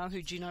if you know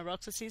who Juno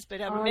Roxas is,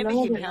 but I remember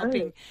him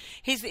helping.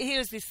 He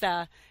was this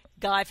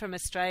guy from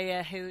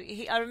Australia who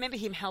I remember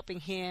him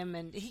helping him,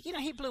 and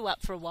he blew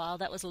up for a while.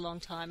 That was a long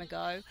time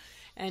ago.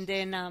 And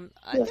then there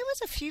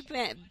was a few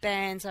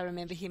bands I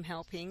remember him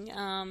helping.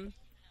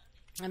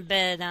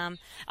 But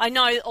I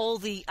know all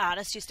the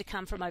artists used to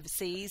come from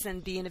overseas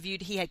and be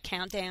interviewed. He had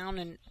Countdown,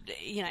 and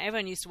you know,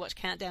 everyone used to watch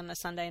Countdown on a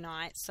Sunday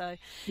night. So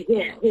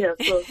of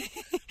course.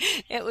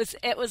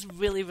 it was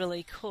really,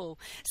 really cool.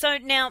 So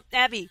now,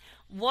 Abbey,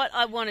 what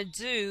I want to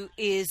do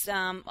is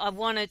I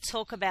want to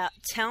talk about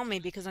Tell Me,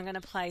 because I'm going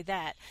to play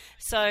that.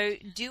 So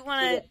do you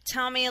want to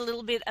tell me a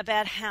little bit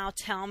about how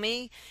Tell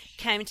Me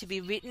came to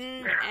be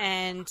written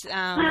and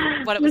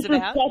what it was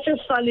about? This is such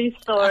a funny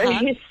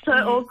story. It's so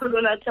awkward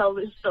when I tell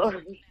this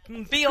story.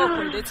 Be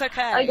awkward. It's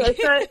okay.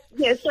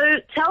 Okay, so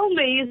Tell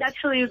Me is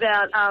actually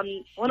about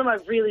one of my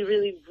really,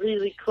 really,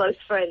 really close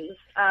friends.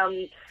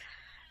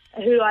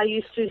 Who I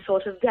used to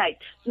sort of date.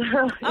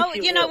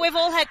 You know, we've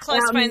all had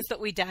close friends that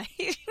we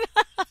date.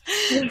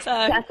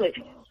 Exactly.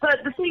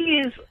 But the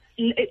thing is,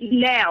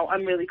 now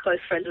I'm really close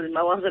friends with him.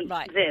 I wasn't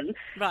then.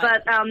 Right.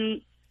 But,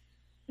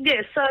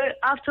 yeah, so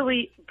after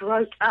we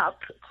broke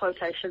up,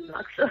 quotation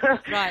marks,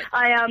 right.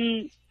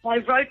 I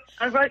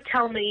wrote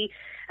Tell Me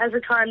as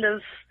a kind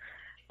of,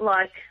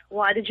 like,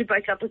 why did you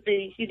break up with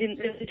me? You didn't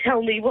really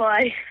tell me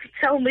why.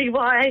 Tell me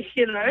why,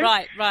 you know?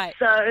 Right.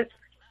 So,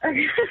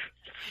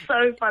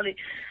 so funny.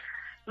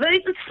 But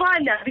it's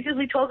fine now because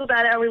we talk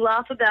about it and we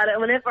laugh about it.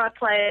 And whenever I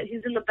play it,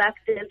 he's in the back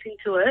dancing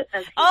to it.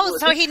 Oh,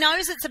 so he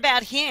knows it's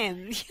about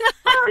him.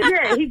 Oh,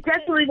 yeah, he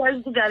definitely knows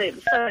it's about him.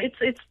 So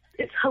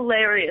it's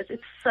hilarious.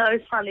 It's so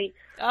funny.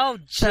 Oh,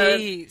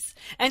 jeez.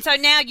 And so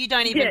now you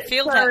don't even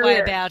feel that way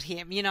about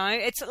him, you know?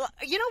 It's,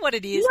 you know what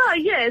it is? No,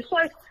 yeah. So,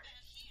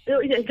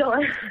 yeah, go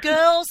on.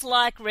 Girls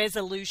like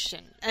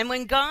resolution. And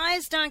when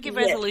guys don't give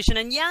resolution,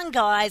 and young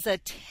guys are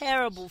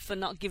terrible for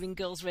not giving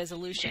girls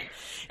resolution.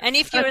 And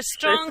if you're a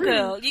strong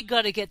girl, you've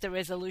got to get the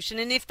resolution.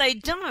 And if they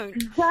don't,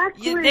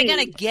 they're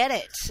going to get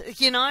it,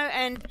 you know?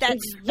 And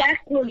that's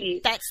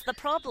that's the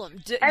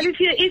problem. And if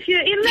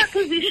you're in that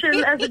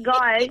position as a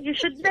guy, you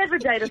should never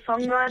date a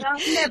songwriter.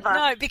 Never.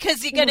 No,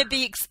 because you're going to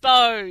be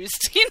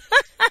exposed, you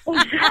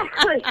know?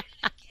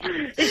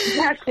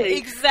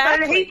 Exactly.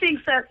 So he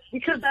thinks that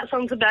because that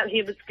song's about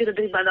him, it's going to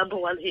be my number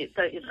one hit,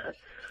 don't you know?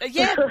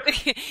 Yeah,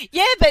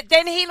 yeah, but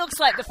then he looks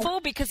like the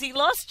fool because he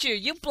lost you.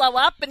 You blow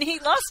up and he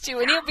lost you,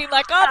 and he'll be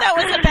like, "Oh, that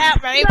was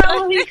about me."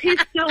 No, he's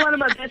still one of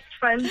my best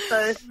friends,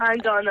 so I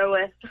ain't going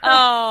nowhere.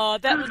 Oh,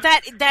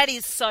 that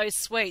is so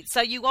sweet.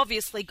 So you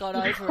obviously got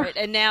over it,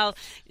 and now,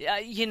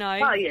 you know,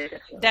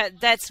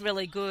 that's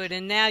really good.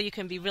 And now you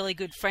can be really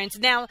good friends.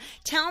 Now,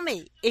 tell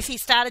me, if he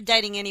started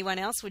dating anyone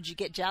else, would you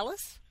get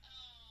jealous?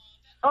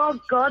 Oh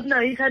God, no!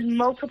 He's had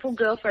multiple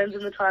girlfriends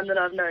in the time that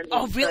I've known him.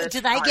 Oh, really? Do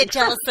they get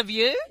jealous of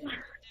you?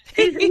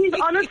 He's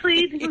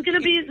honestly,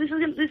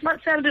 this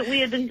might sound a bit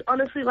weird, but he's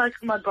honestly like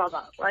my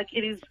brother. Like,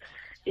 it is,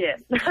 yeah.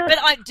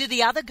 But do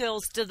the other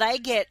girls, do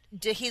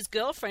his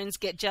girlfriends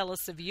get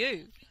jealous of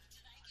you?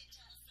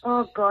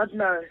 Oh, God,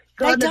 no.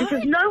 God, no,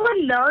 because no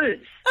one knows.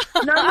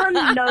 No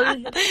one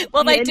knows.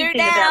 Well, they do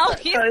now.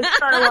 So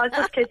like,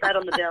 just keep that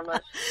on the down low.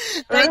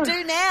 They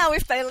do now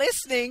if they're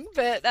listening,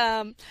 but,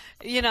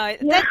 you know,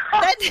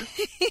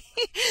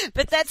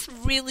 but that's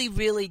really,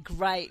 really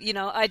great. You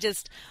know, I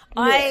just,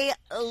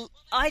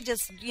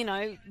 you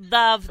know,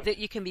 love that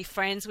you can be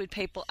friends with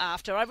people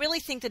after. I really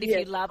think that if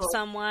you love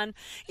someone,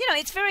 you know,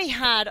 it's very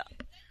hard.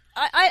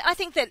 I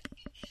think that,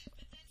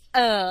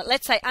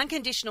 let's say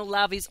unconditional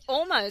love is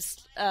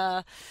almost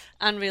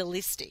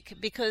unrealistic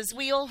because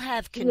we all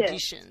have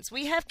conditions.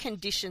 We have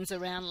conditions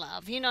around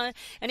love, you know,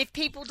 and if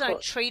people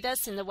don't treat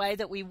us in the way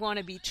that we want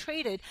to be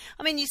treated,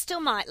 I mean, you still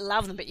might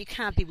love them, but you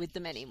can't be with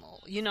them anymore,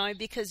 you know,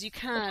 because you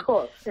can't,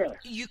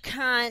 you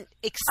can't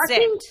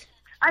accept.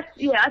 I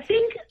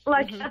think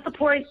like at the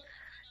point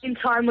in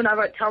time when I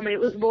wrote Tell Me, it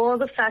was more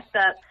the fact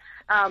that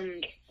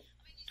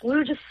we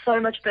were just so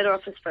much better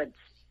off as friends.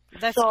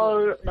 That's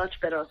much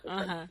better.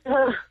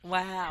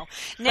 Wow.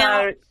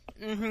 Now,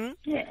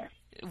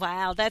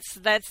 wow,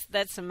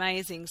 that's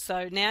amazing.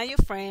 So now you're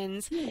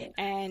friends,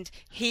 and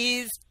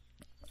he's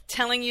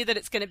telling you that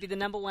it's going to be the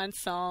number one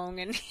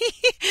song, and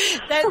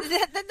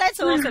that's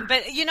awesome.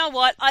 But you know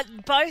what?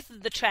 Both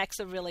of the tracks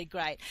are really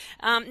great.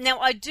 Now,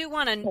 I do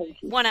want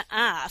to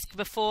ask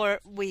before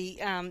we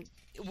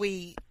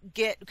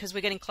get, because we're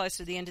getting close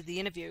to the end of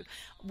the interview.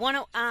 Want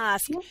to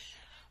ask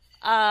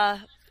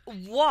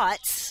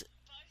what.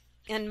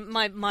 And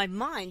my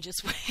mind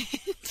just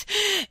went.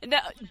 No,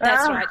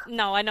 that's right.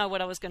 No, I know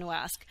what I was going to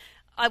ask.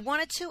 I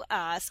wanted to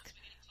ask,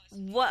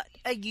 what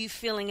are you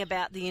feeling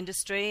about the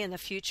industry and the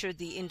future of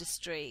the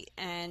industry?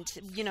 And,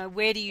 you know,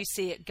 where do you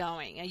see it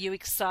going? Are you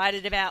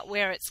excited about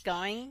where it's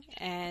going?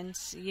 And,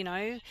 you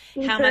know,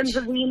 in terms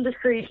of the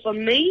industry for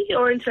me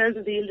or in terms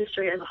of the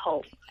industry as a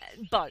whole?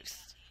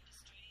 Both.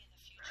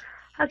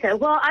 Okay,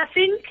 well, I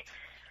think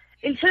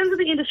in terms of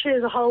the industry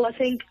as a whole, I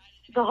think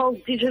the whole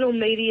digital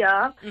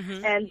media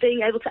and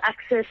being able to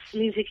access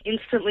music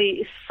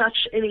instantly is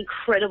such an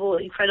incredible,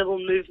 incredible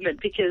movement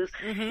because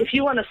if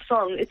you want a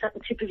song, it's at the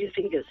tip of your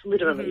fingers,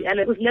 literally, and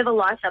it was never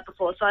like that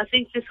before. So I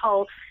think this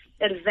whole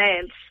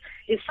advance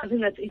is something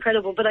that's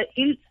incredible. But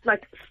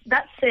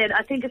that said,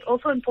 I think it's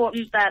also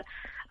important that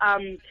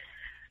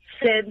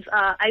fans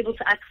are able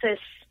to access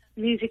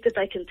music that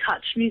they can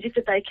touch, music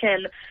that they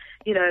can,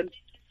 you know,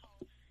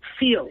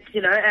 feel,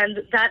 you know, and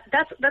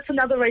that's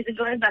another reason,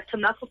 going back to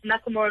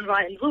Macklemore and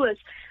Ryan Lewis,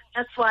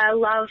 that's why I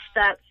love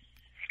that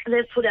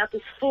they've put out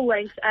this full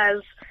length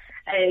as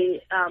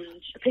a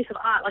piece of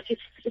art. Like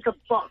it's a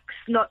box,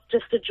 not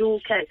just a jewel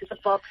case. It's a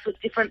box with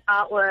different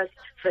artwork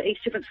for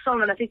each different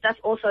song, and I think that's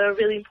also a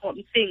really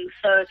important thing.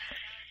 So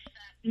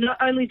not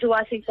only do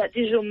I think that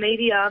digital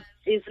media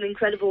is an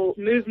incredible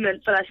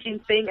movement, but I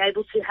think being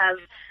able to have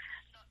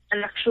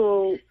an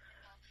actual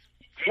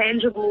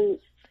tangible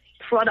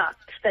product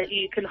that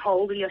you can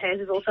hold in your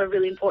hands is also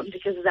really important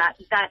because that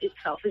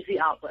itself is the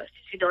artwork,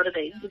 if you know what I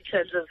mean, in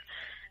terms of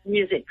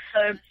music.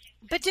 So,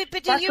 but do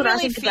you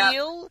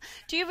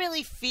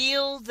really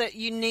feel that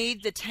you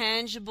need the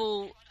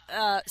tangible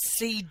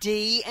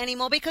CD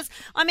anymore because,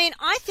 I mean,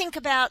 I think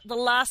about the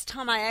last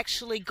time I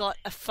actually got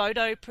a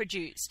photo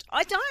produced.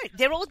 I don't.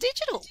 They're all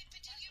digital.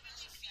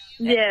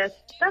 Yeah,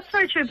 that's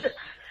very true. But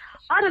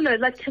I don't know,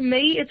 like, to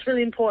me, it's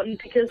really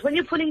important because when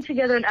you're putting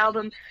together an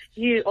album,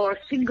 or a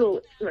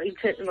single,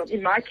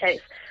 in my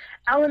case,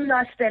 Alan and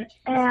I spent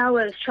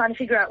hours trying to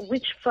figure out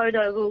which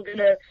photo we were going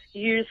to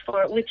use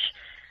for it, which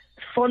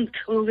font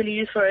we were going to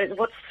use for it,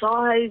 what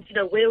size,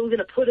 where we were going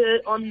to put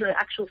it on the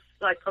actual,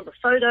 on the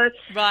photo.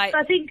 Right. So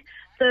I think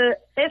the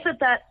effort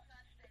that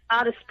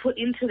artists put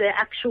into their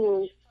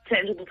actual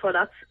tangible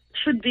products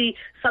should be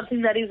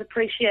something that is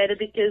appreciated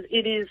because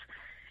it is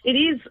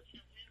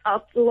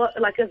a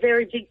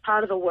very big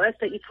part of the work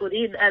that you put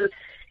in, and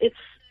it's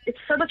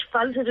so much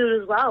fun to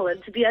do as well,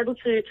 and to be able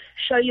to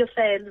show your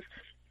fans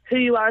who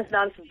you are as an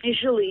artist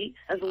visually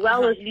as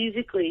well as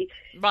musically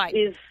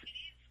is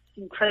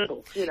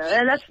incredible,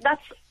 and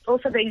that's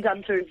also being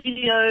done through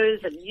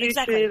videos and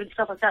YouTube and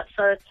stuff like that.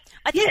 So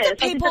I think that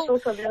people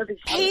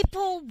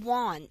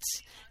want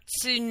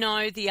to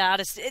know the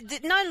artist.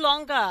 No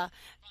longer,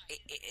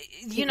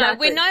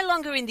 we're no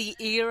longer in the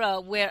era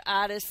where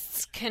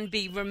artists can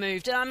be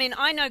removed. I mean,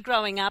 I know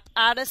growing up,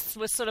 artists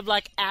were sort of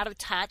like out of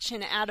touch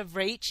and out of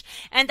reach,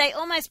 and they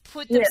almost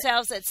put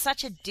themselves at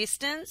such a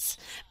distance.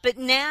 But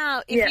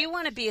now, if you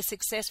want to be a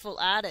successful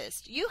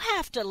artist, you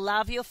have to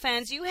love your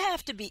fans. You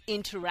have to be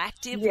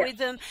interactive with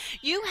them.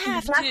 You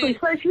have to. So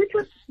if you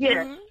put,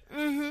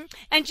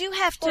 and you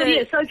have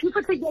to. So if you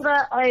put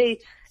together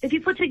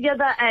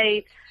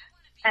a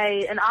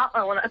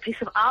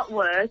piece of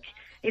artwork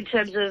in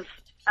terms of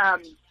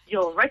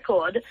your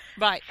record,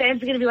 fans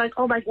are going to be like,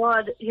 oh my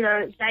God,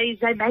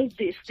 they made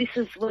this.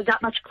 We're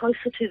that much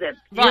closer to them.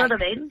 You know what I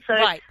mean? So,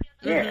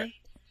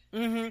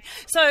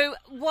 So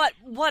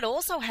what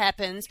also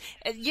happens,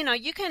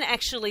 you can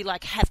actually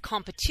have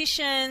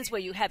competitions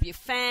where you have your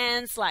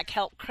fans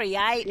help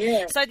create.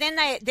 Yeah. So then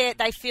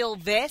they feel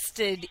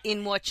vested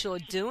in what you're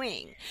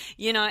doing,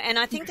 and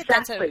I think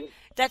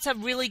that's a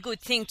really good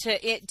thing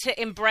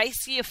to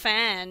embrace your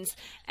fans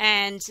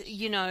and,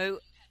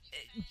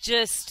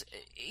 just,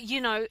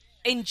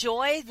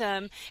 enjoy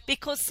them,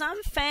 because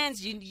some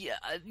fans,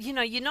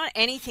 you're not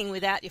anything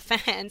without your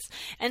fans,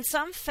 and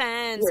some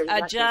fans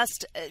are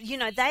just,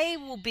 they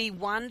will be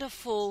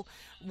wonderful,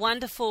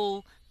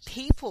 wonderful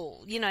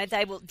people.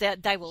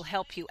 They will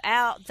help you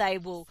out. They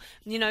will,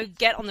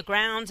 get on the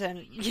ground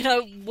and,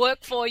 work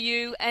for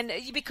you, and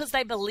because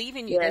they believe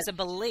in you, there's a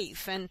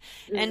belief, and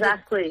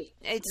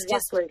it's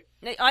just.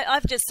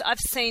 I've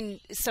seen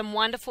some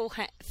wonderful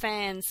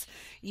fans,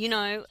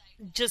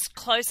 just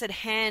close at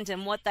hand,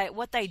 and what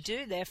they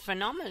do, they're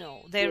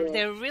phenomenal.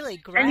 They're really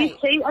great.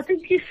 And I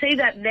think you see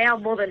that now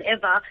more than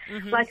ever.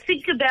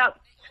 Think about,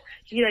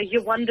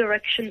 your One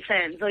Direction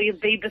fans or your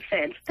Bieber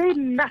fans. They're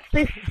nuts.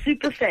 They're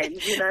super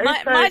fans,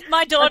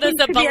 My daughter's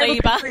a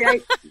believer.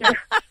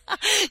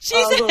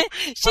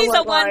 She's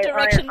a One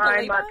Direction believer.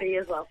 I might be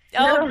as well.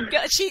 Oh,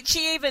 God,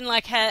 she even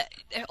had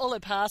all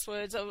her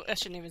passwords. I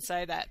shouldn't even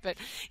say that, but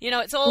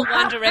it's all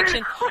One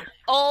Direction,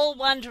 all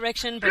One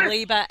Direction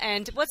believer.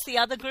 And what's the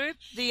other group?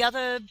 The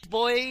other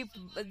boy,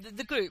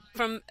 the group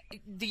from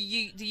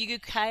the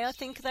UK, I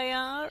think they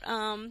are.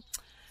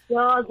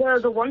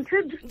 The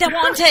Wanted? The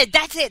Wanted,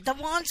 that's it, The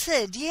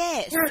Wanted,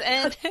 yes.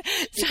 And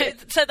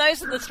so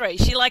those are the three.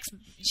 She likes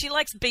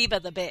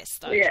Bieber the best,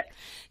 though. Yeah.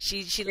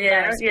 She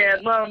loves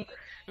Bieber. Well,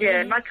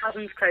 my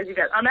cousin's crazy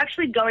about it. I'm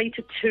actually going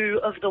to 2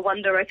 of the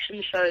One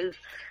Direction shows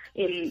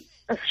in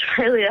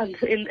Australia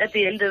at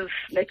the end of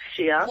next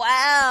year.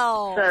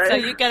 Wow. So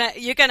you're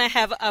gonna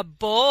have a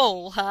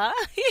ball, huh?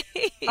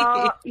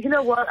 You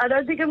know what? I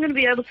don't think I'm going to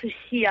be able to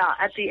hear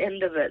at the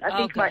end of it. I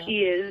think my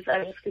ears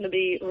are just going to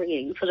be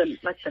ringing for the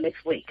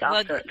next week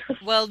after it.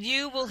 Well,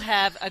 you will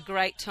have a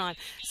great time.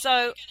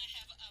 So,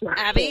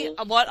 Abbey,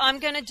 what I'm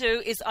going to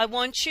do is I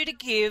want you to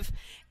give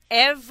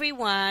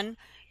everyone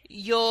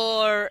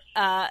your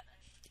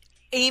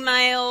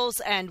emails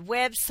and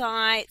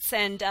websites,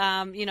 and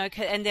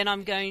and then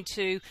I'm going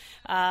to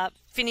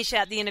finish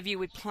out the interview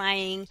with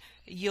playing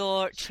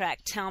your track,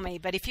 Tell Me.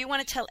 But if you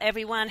want to tell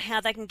everyone how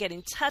they can get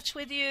in touch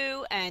with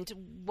you and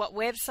what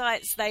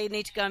websites they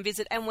need to go and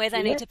visit and where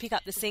they need to pick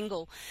up the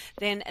single,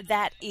 then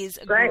that is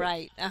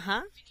great.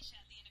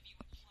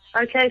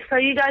 Okay, so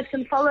you guys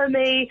can follow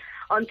me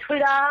on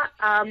Twitter. I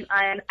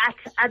am at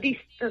Abbey.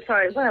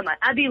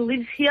 Abbey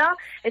Lives Here.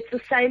 It's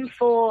the same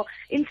for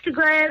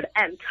Instagram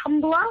and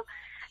Tumblr.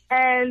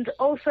 And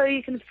also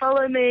you can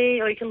follow me,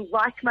 or you can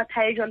like my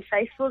page on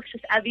Facebook,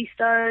 just Abbey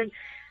Stone.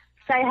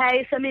 Say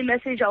hey, send me a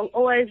message. I'll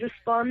always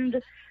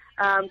respond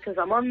because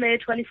I'm on there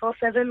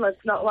 24/7.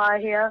 Let's not lie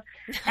here.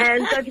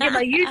 And don't forget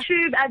my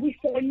YouTube, Abbey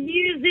Stone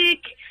Music.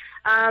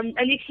 And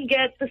you can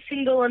get the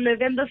single on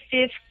November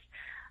 5th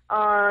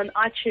on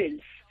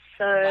iTunes.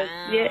 So,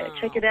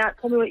 check it out.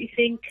 Tell me what you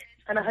think.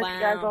 And I hope you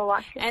guys all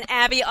like it. And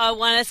Abbey, I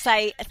want to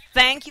say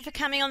thank you for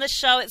coming on the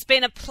show. It's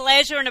been a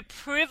pleasure and a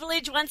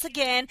privilege once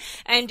again.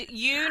 And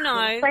you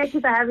know... Thank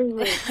you for having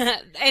me.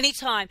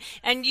 Anytime.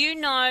 And you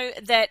know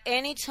that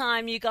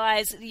anytime you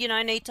guys,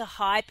 need to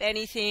hype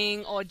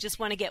anything or just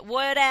want to get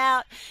word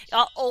out,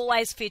 I'll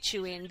always fit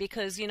you in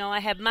because, I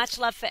have much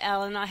love for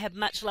Ellen. I have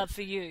much love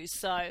for you.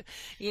 So,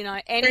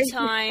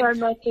 anytime... Thank you so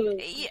much.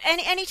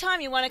 Anytime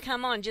you want to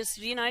come on,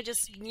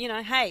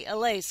 hey,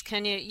 Elise,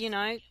 can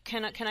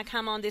can I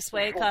come on this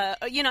week?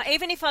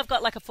 Even if I've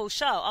got like a full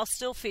show, I'll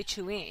still fit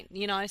you in,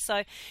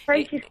 so.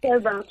 Thank you so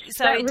much.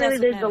 So that really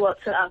means a lot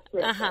to us.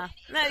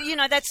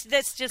 No,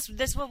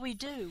 that's what we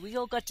do. We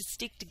all got to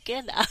stick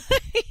together.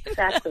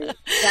 Exactly.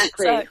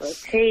 So,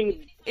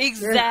 team.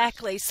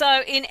 Exactly.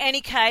 So in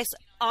any case,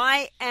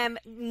 I am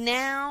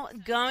now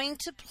going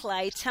to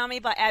play Tell Me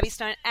by Abbey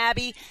Stone.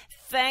 Abbey,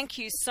 thank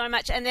you so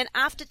much. And then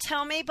after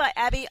Tell Me by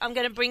Abbey, I'm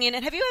going to bring in,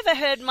 and have you ever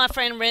heard my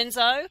friend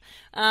Renzo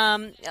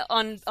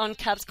on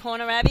Cubs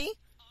Corner, Abbey?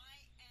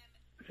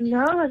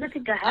 No, I don't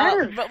think I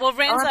have. Well,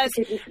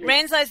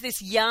 Renzo's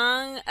this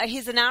young,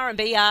 he's an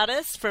R&B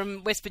artist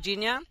from West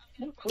Virginia.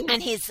 Oh, cool.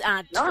 And he's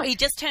he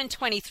just turned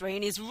 23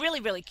 and he's really,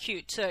 really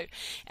cute too.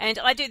 And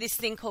I do this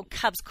thing called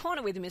Cubs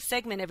Corner with him, a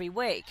segment every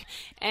week.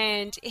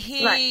 And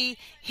he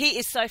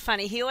is so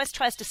funny. He always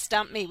tries to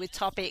stump me with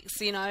topics,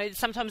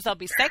 Sometimes there'll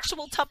be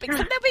sexual topics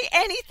and there'll be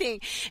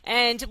anything.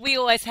 And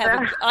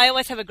I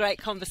always have a great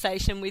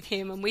conversation with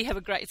him and we have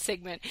a great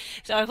segment.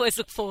 So I always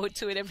look forward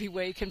to it every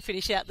week and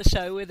finish out the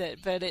show with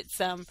it. But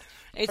it's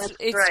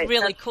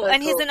really cool.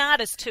 And he's an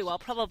artist too. I'll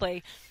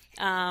probably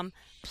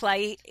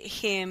play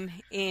him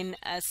in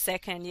a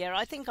second. Yeah,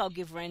 I think I'll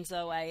give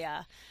Renzo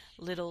a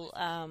little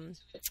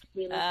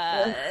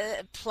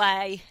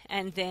play,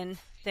 and then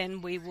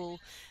we will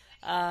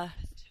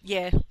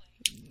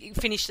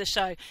finish the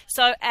show.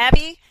 So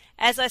Abbey,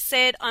 as I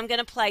said, I'm going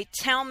to play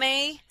Tell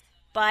Me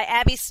by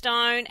Abbey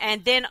Stone,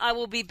 and then I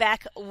will be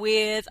back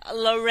with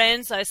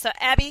Lorenzo. So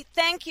Abbey,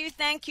 thank you,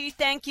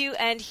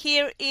 and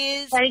here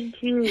is...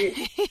 Thank you.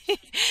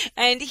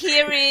 And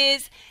here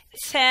is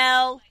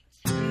Tell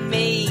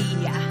Me.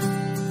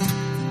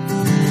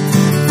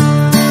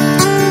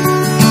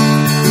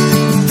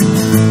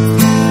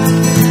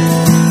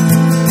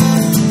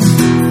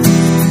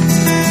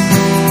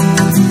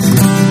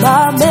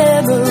 My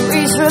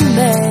memories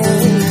remain,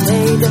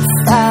 they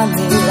define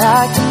me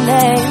like a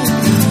name.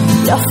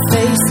 Your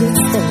face is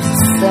still the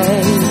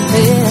same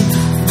in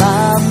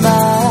my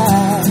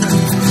mind.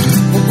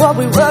 And what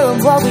we were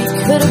and what we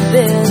could have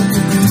been,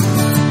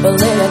 well,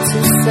 they are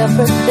two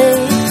separate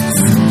things.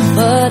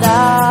 But I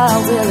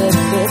will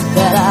admit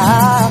that I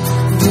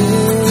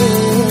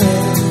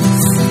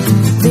miss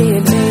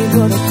being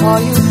able to call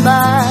you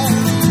mine.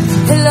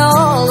 And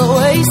all the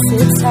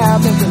wasted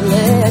time that we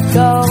let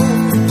go,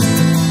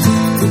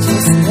 we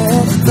just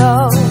let it go.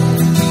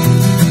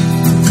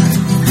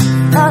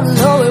 I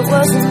know it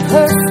wasn't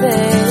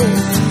perfect,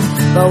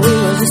 but we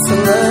were just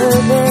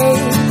learning.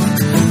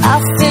 I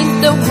think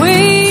that we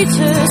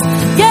just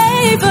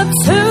gave up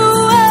too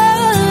early.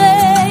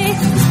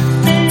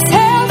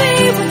 Tell me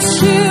what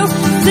you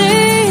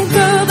think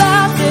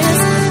about this.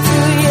 Do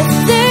you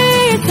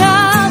think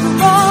I'm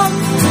wrong?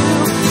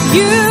 Do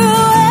you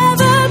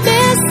ever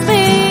miss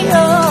me?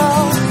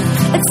 Oh,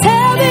 and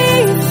tell me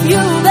if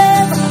you've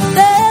ever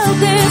felt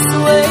this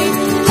way.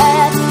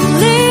 At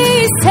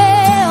least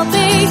tell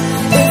me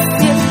if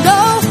you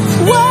know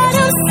what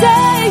I'm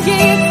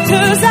saying,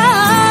 'cause I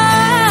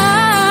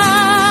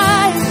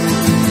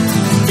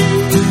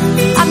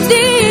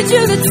need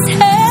you to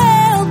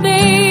tell me.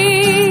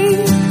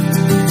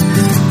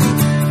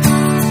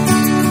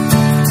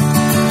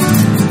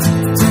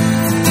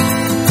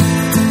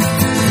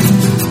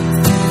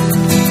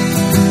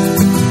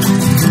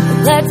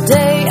 That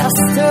day I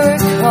still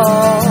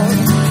recall,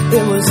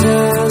 it was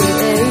early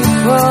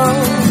April.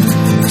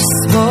 We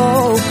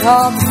spoke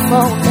on the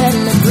phone and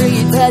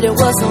agreed that it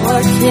wasn't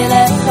working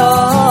at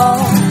all.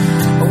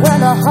 But when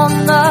I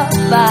hung up,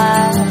 I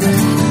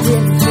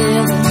didn't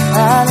feel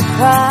inclined to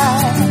cry.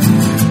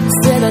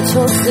 Instead I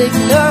chose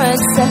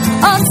ignorance, and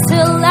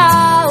until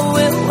now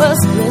it was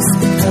bliss,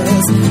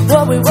 because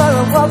what we were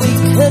and what we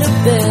could have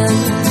been,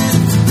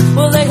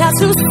 well, they have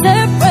two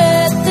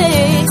separate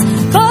things.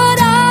 But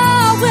I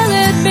will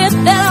admit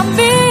that I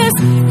miss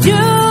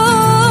you.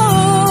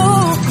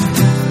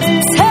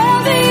 Tell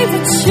me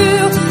what you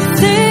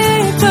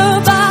think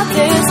about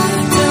this.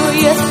 Do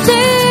you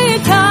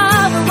think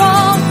I'm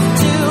wrong?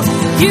 Do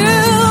you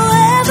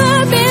ever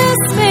miss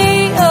me?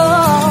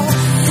 Oh,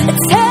 and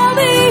tell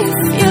me if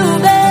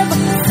you've ever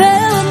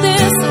felt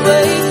this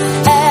way.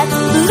 At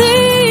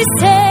least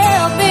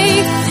tell me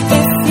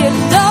if you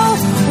know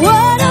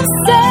what I'm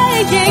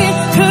saying,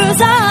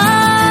 'cause I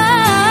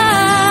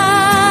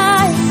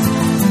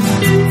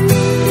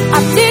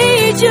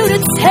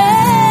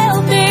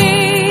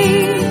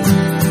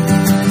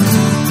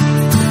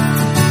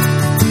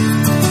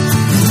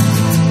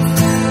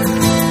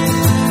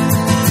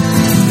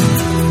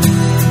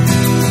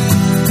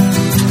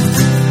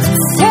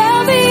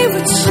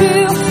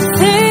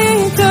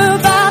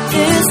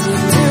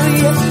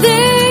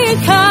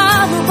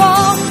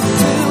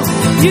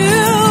you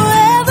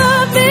ever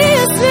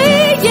miss me?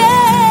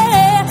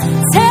 Yeah,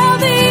 tell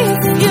me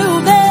if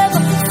you've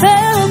ever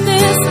felt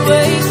this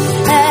way.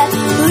 At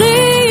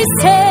least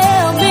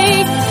tell me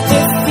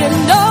if you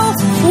know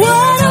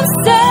what I'm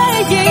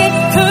saying,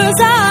 'cause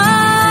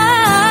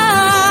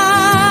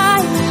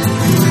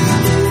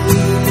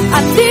I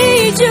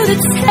need you to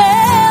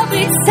tell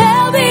me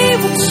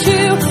what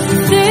you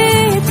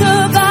think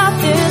about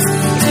this.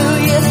 Do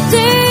you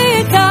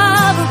think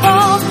I'm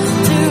wrong?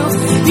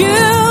 Do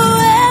you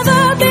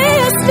ever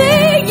miss me?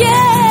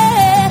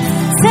 Yeah,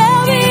 tell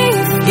me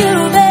if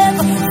you've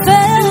ever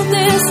felt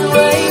this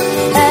way.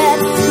 At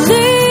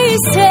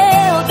least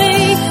tell me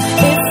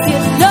if you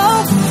know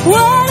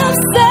what I'm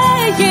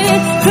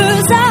saying,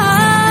 'cause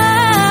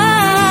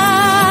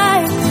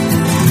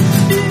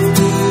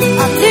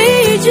I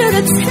need you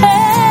to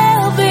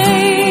tell me.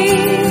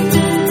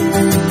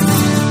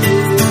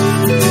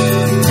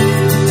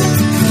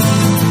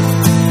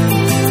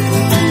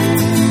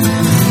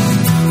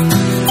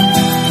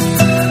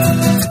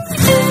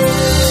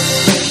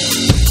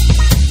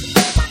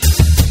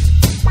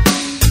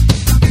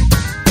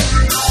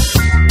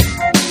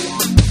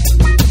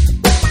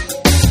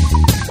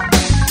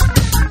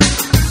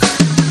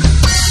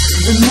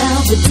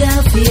 The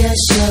Philadelphia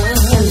show,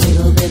 a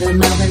little bit of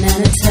Melbourne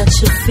and a touch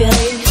of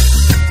Philly.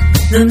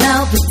 The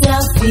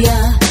Philadelphia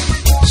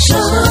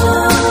show.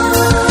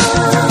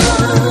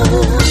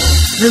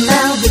 The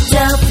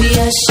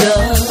Philadelphia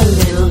show, a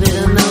little bit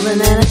of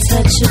Melbourne and a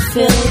touch of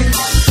Philly.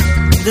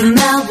 The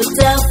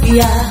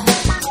Philadelphia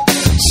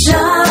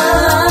show.